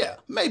break. Yeah,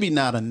 maybe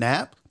not a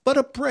nap, but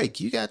a break.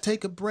 You got to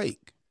take a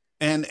break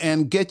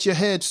and get your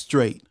head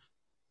straight.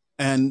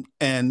 And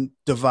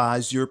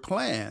devise your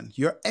plan,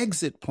 your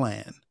exit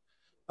plan.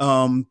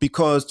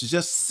 Because to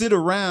just sit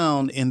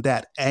around in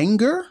that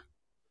anger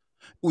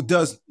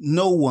does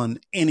no one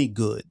any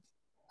good.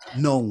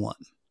 No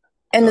one.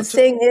 And the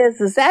thing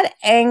is that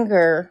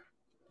anger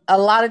a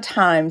lot of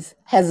times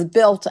has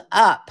built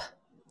up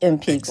in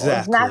people. Exactly.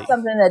 It's not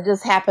something that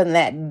just happened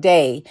that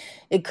day.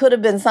 It could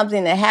have been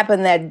something that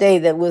happened that day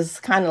that was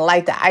kind of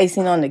like the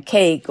icing on the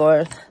cake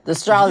or the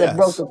straw that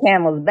broke the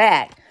camel's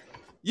back.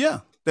 Yeah,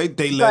 they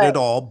let it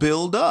all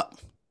build up.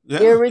 Yeah.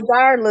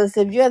 Irregardless,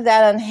 if you're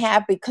that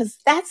unhappy, because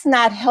that's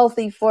not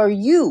healthy for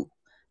you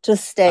to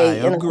stay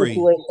in a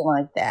situation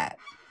like that.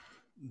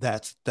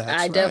 That's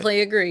I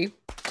definitely agree.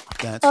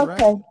 That's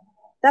right.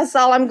 That's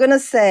all I'm going to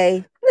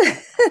say.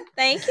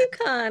 Thank you,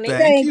 Connie.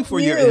 Thank you for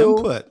your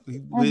input.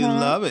 We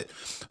love it.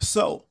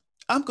 So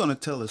I'm going to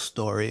tell a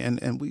story,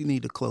 and we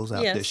need to close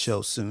out this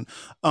show soon.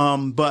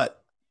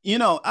 But,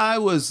 I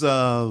was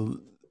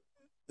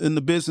in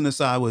the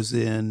business I was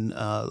in,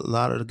 a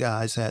lot of the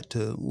guys had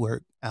to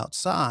work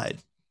outside.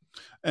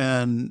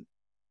 And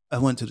I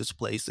went to this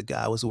place. The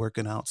guy was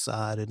working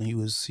outside, and he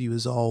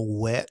was all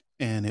wet,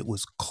 and it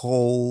was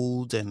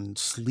cold and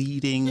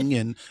sleeting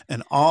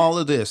and all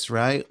of this,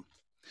 right?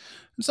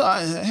 And so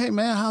hey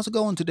man, how's it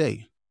going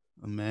today?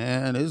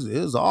 Man,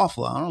 it's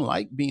awful. I don't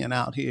like being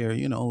out here,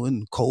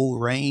 in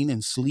cold rain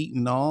and sleet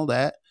and all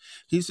that.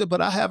 He said, but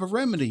I have a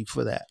remedy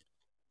for that.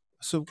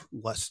 I said,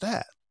 what's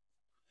that?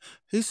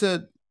 He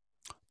said,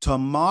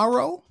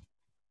 tomorrow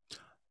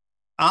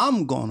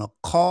I'm gonna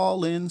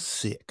call in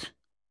sick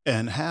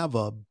and have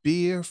a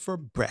beer for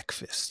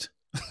breakfast.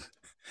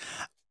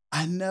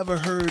 I never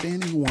heard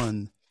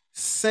anyone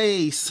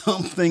say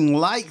something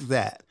like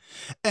that.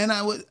 And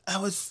I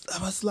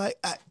was like,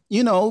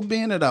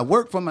 being that I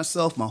work for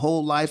myself my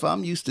whole life,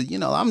 I'm used to,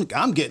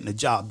 I'm getting the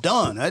job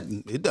done.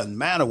 It doesn't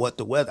matter what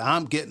the weather,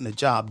 I'm getting the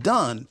job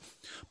done.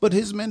 But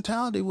his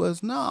mentality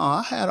was, no,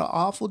 I had an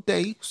awful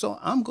day, so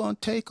I'm going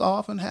to take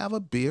off and have a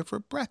beer for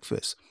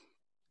breakfast.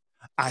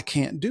 I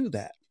can't do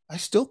that. I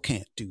still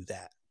can't do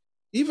that.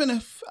 Even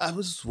if I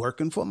was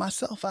working for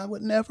myself, I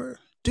would never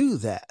do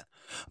that.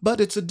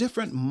 But it's a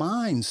different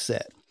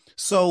mindset.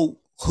 So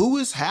who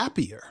is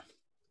happier?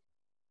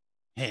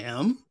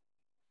 Him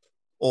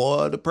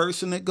or the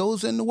person that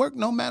goes into work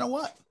no matter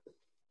what?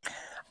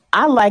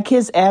 I like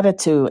his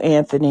attitude,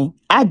 Anthony.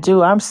 I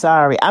do. I'm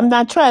sorry. I'm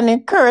not trying to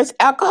encourage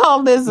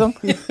alcoholism.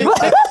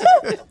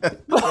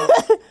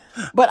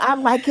 But I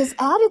like his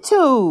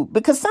attitude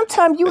because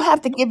sometimes you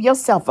have to give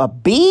yourself a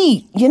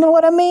beat. You know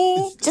what I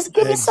mean? Just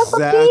give yourself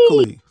a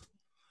beat.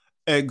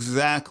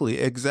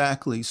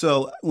 Exactly.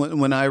 So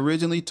when I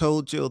originally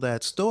told Jill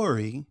that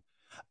story,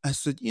 I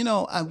said,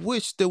 I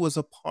wish there was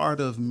a part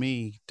of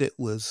me that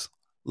was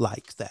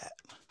like that,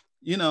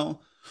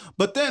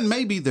 but then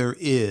maybe there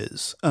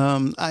is.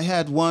 I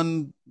had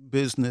one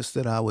business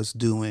that I was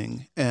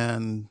doing,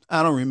 and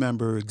I don't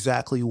remember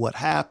exactly what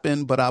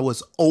happened, but I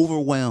was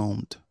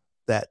overwhelmed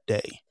that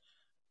day.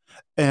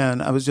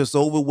 And I was just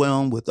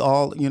overwhelmed with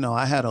all,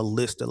 I had a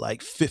list of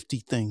like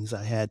 50 things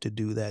I had to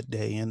do that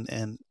day,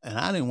 and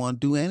I didn't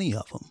want to do any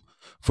of them.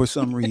 For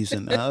some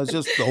reason, I was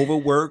just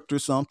overworked or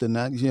something.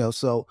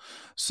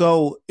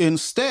 So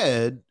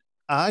instead,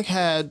 I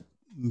had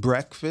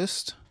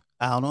breakfast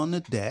out on the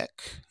deck,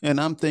 and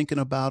I'm thinking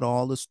about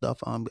all the stuff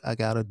I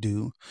gotta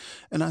do.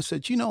 And I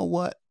said, you know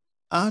what?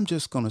 I'm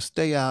just gonna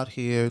stay out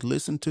here,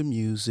 listen to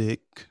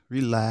music,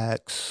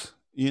 relax.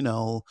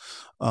 Do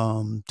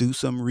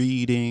some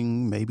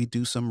reading, maybe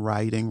do some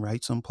writing,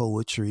 write some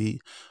poetry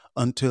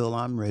until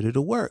I'm ready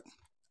to work.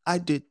 I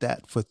did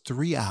that for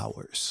 3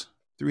 hours.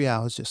 3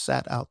 hours, just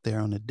sat out there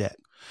on the deck.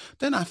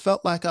 Then I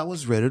felt like I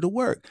was ready to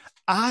work.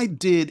 I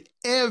did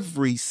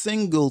every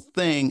single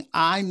thing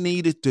I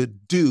needed to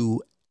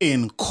do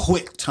in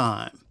quick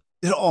time.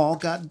 It all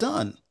got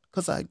done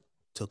because I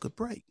took a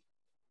break.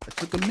 I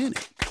took a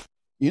minute,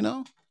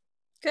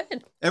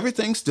 Good.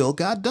 Everything still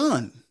got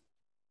done.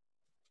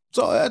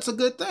 So that's a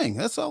good thing.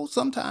 That's all.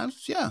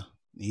 Sometimes, you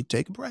need to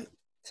take a break.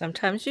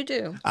 Sometimes you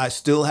do. I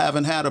still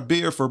haven't had a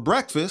beer for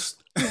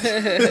breakfast.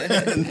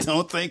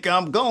 Don't think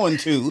I'm going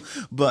to,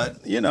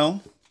 but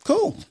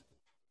cool.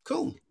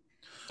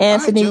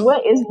 Anthony,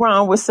 what is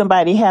wrong with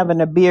somebody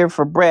having a beer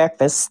for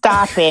breakfast?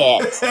 Stop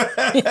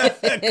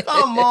it.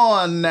 Come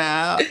on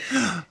now.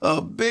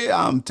 A beer.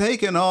 I'm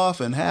taking off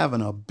and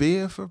having a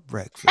beer for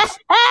breakfast.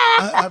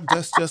 I'm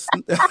just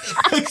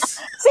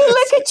See,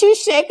 look at you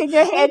shaking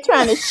your head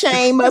trying to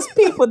shame us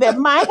people that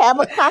might have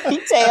a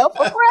cocktail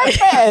for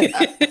breakfast.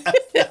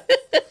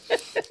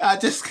 I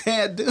just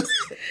can't do it.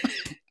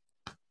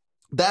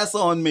 That's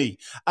on me.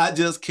 I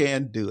just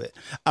can't do it.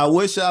 I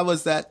wish I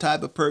was that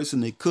type of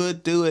person that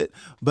could do it.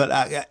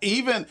 But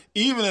even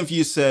if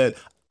you said,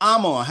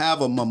 I'm going to have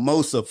a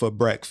mimosa for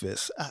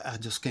breakfast, I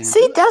just can't.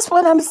 See, that's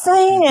what I'm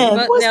saying.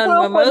 What's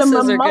wrong with a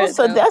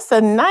mimosa? That's a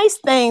nice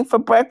thing for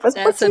breakfast.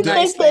 That's what you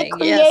think they're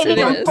creating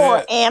them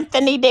for,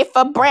 Anthony? They're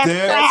for breakfast.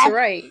 That's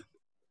right.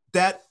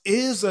 That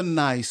is a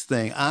nice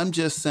thing. I'm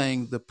just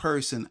saying the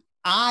person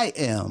I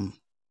am,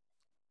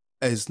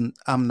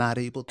 I'm not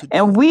able to do.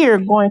 And we are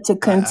going to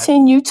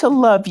continue to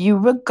love you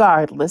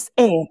regardless,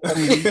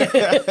 Anthony.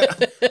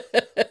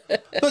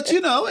 But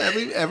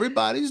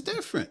everybody's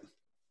different.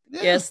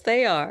 Yeah. Yes,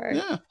 they are.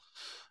 Yeah.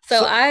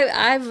 So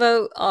I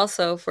vote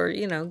also for,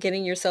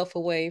 getting yourself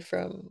away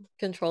from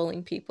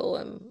controlling people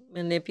and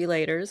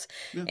manipulators.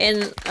 Yeah.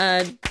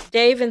 And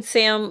Dave and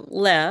Sam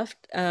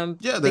left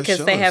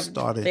because they have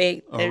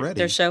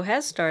their show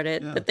has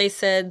started, but they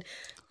said,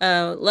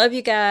 love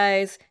you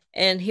guys,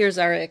 and here's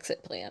our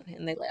exit plan,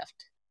 and they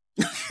left.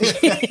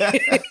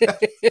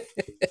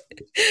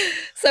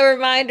 So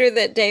reminder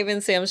that Dave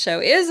and Sam's show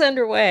is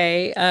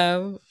underway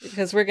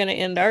because we're going to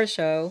end our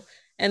show,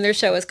 and their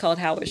show is called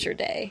How Was Your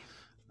Day?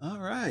 All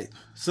right.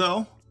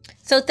 So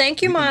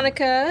thank you,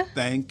 Monica.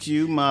 Thank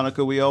you,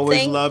 Monica. We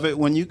always love it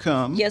when you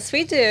come. Yes,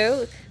 we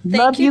do.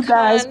 Love you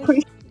guys.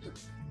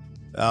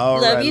 All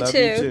love right. You love too.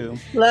 you too.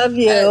 Love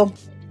you.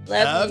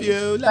 Love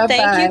you.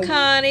 Thank you,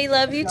 Connie.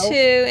 Love you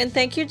too. And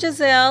thank you,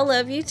 Giselle.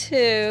 Love you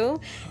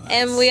too.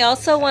 And we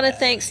also want to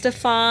thank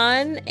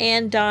Stefan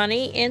and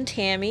Donnie and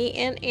Tammy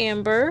and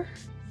Amber.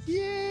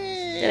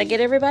 Yay. Did I get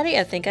everybody?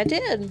 I think I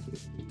did.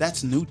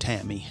 That's new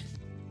Tammy.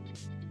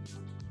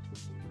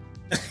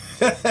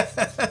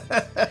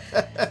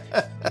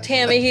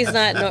 Tammy, he's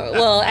not.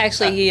 Well,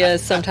 actually, he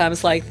is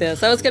sometimes like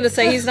this. I was going to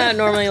say he's not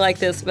normally like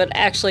this, but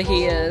actually,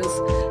 he is.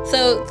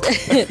 So,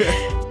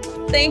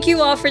 thank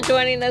you all for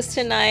joining us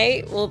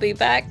tonight. We'll be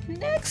back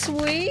next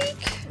week.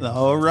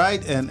 All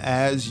right. And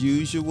as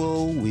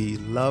usual, we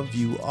love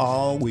you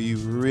all. We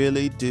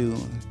really do.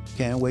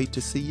 Can't wait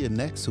to see you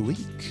next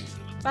week.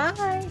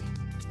 Bye.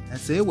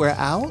 That's it. We're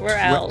out. We're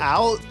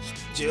out.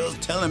 Jill's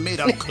telling me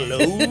to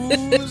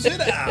close it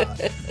out.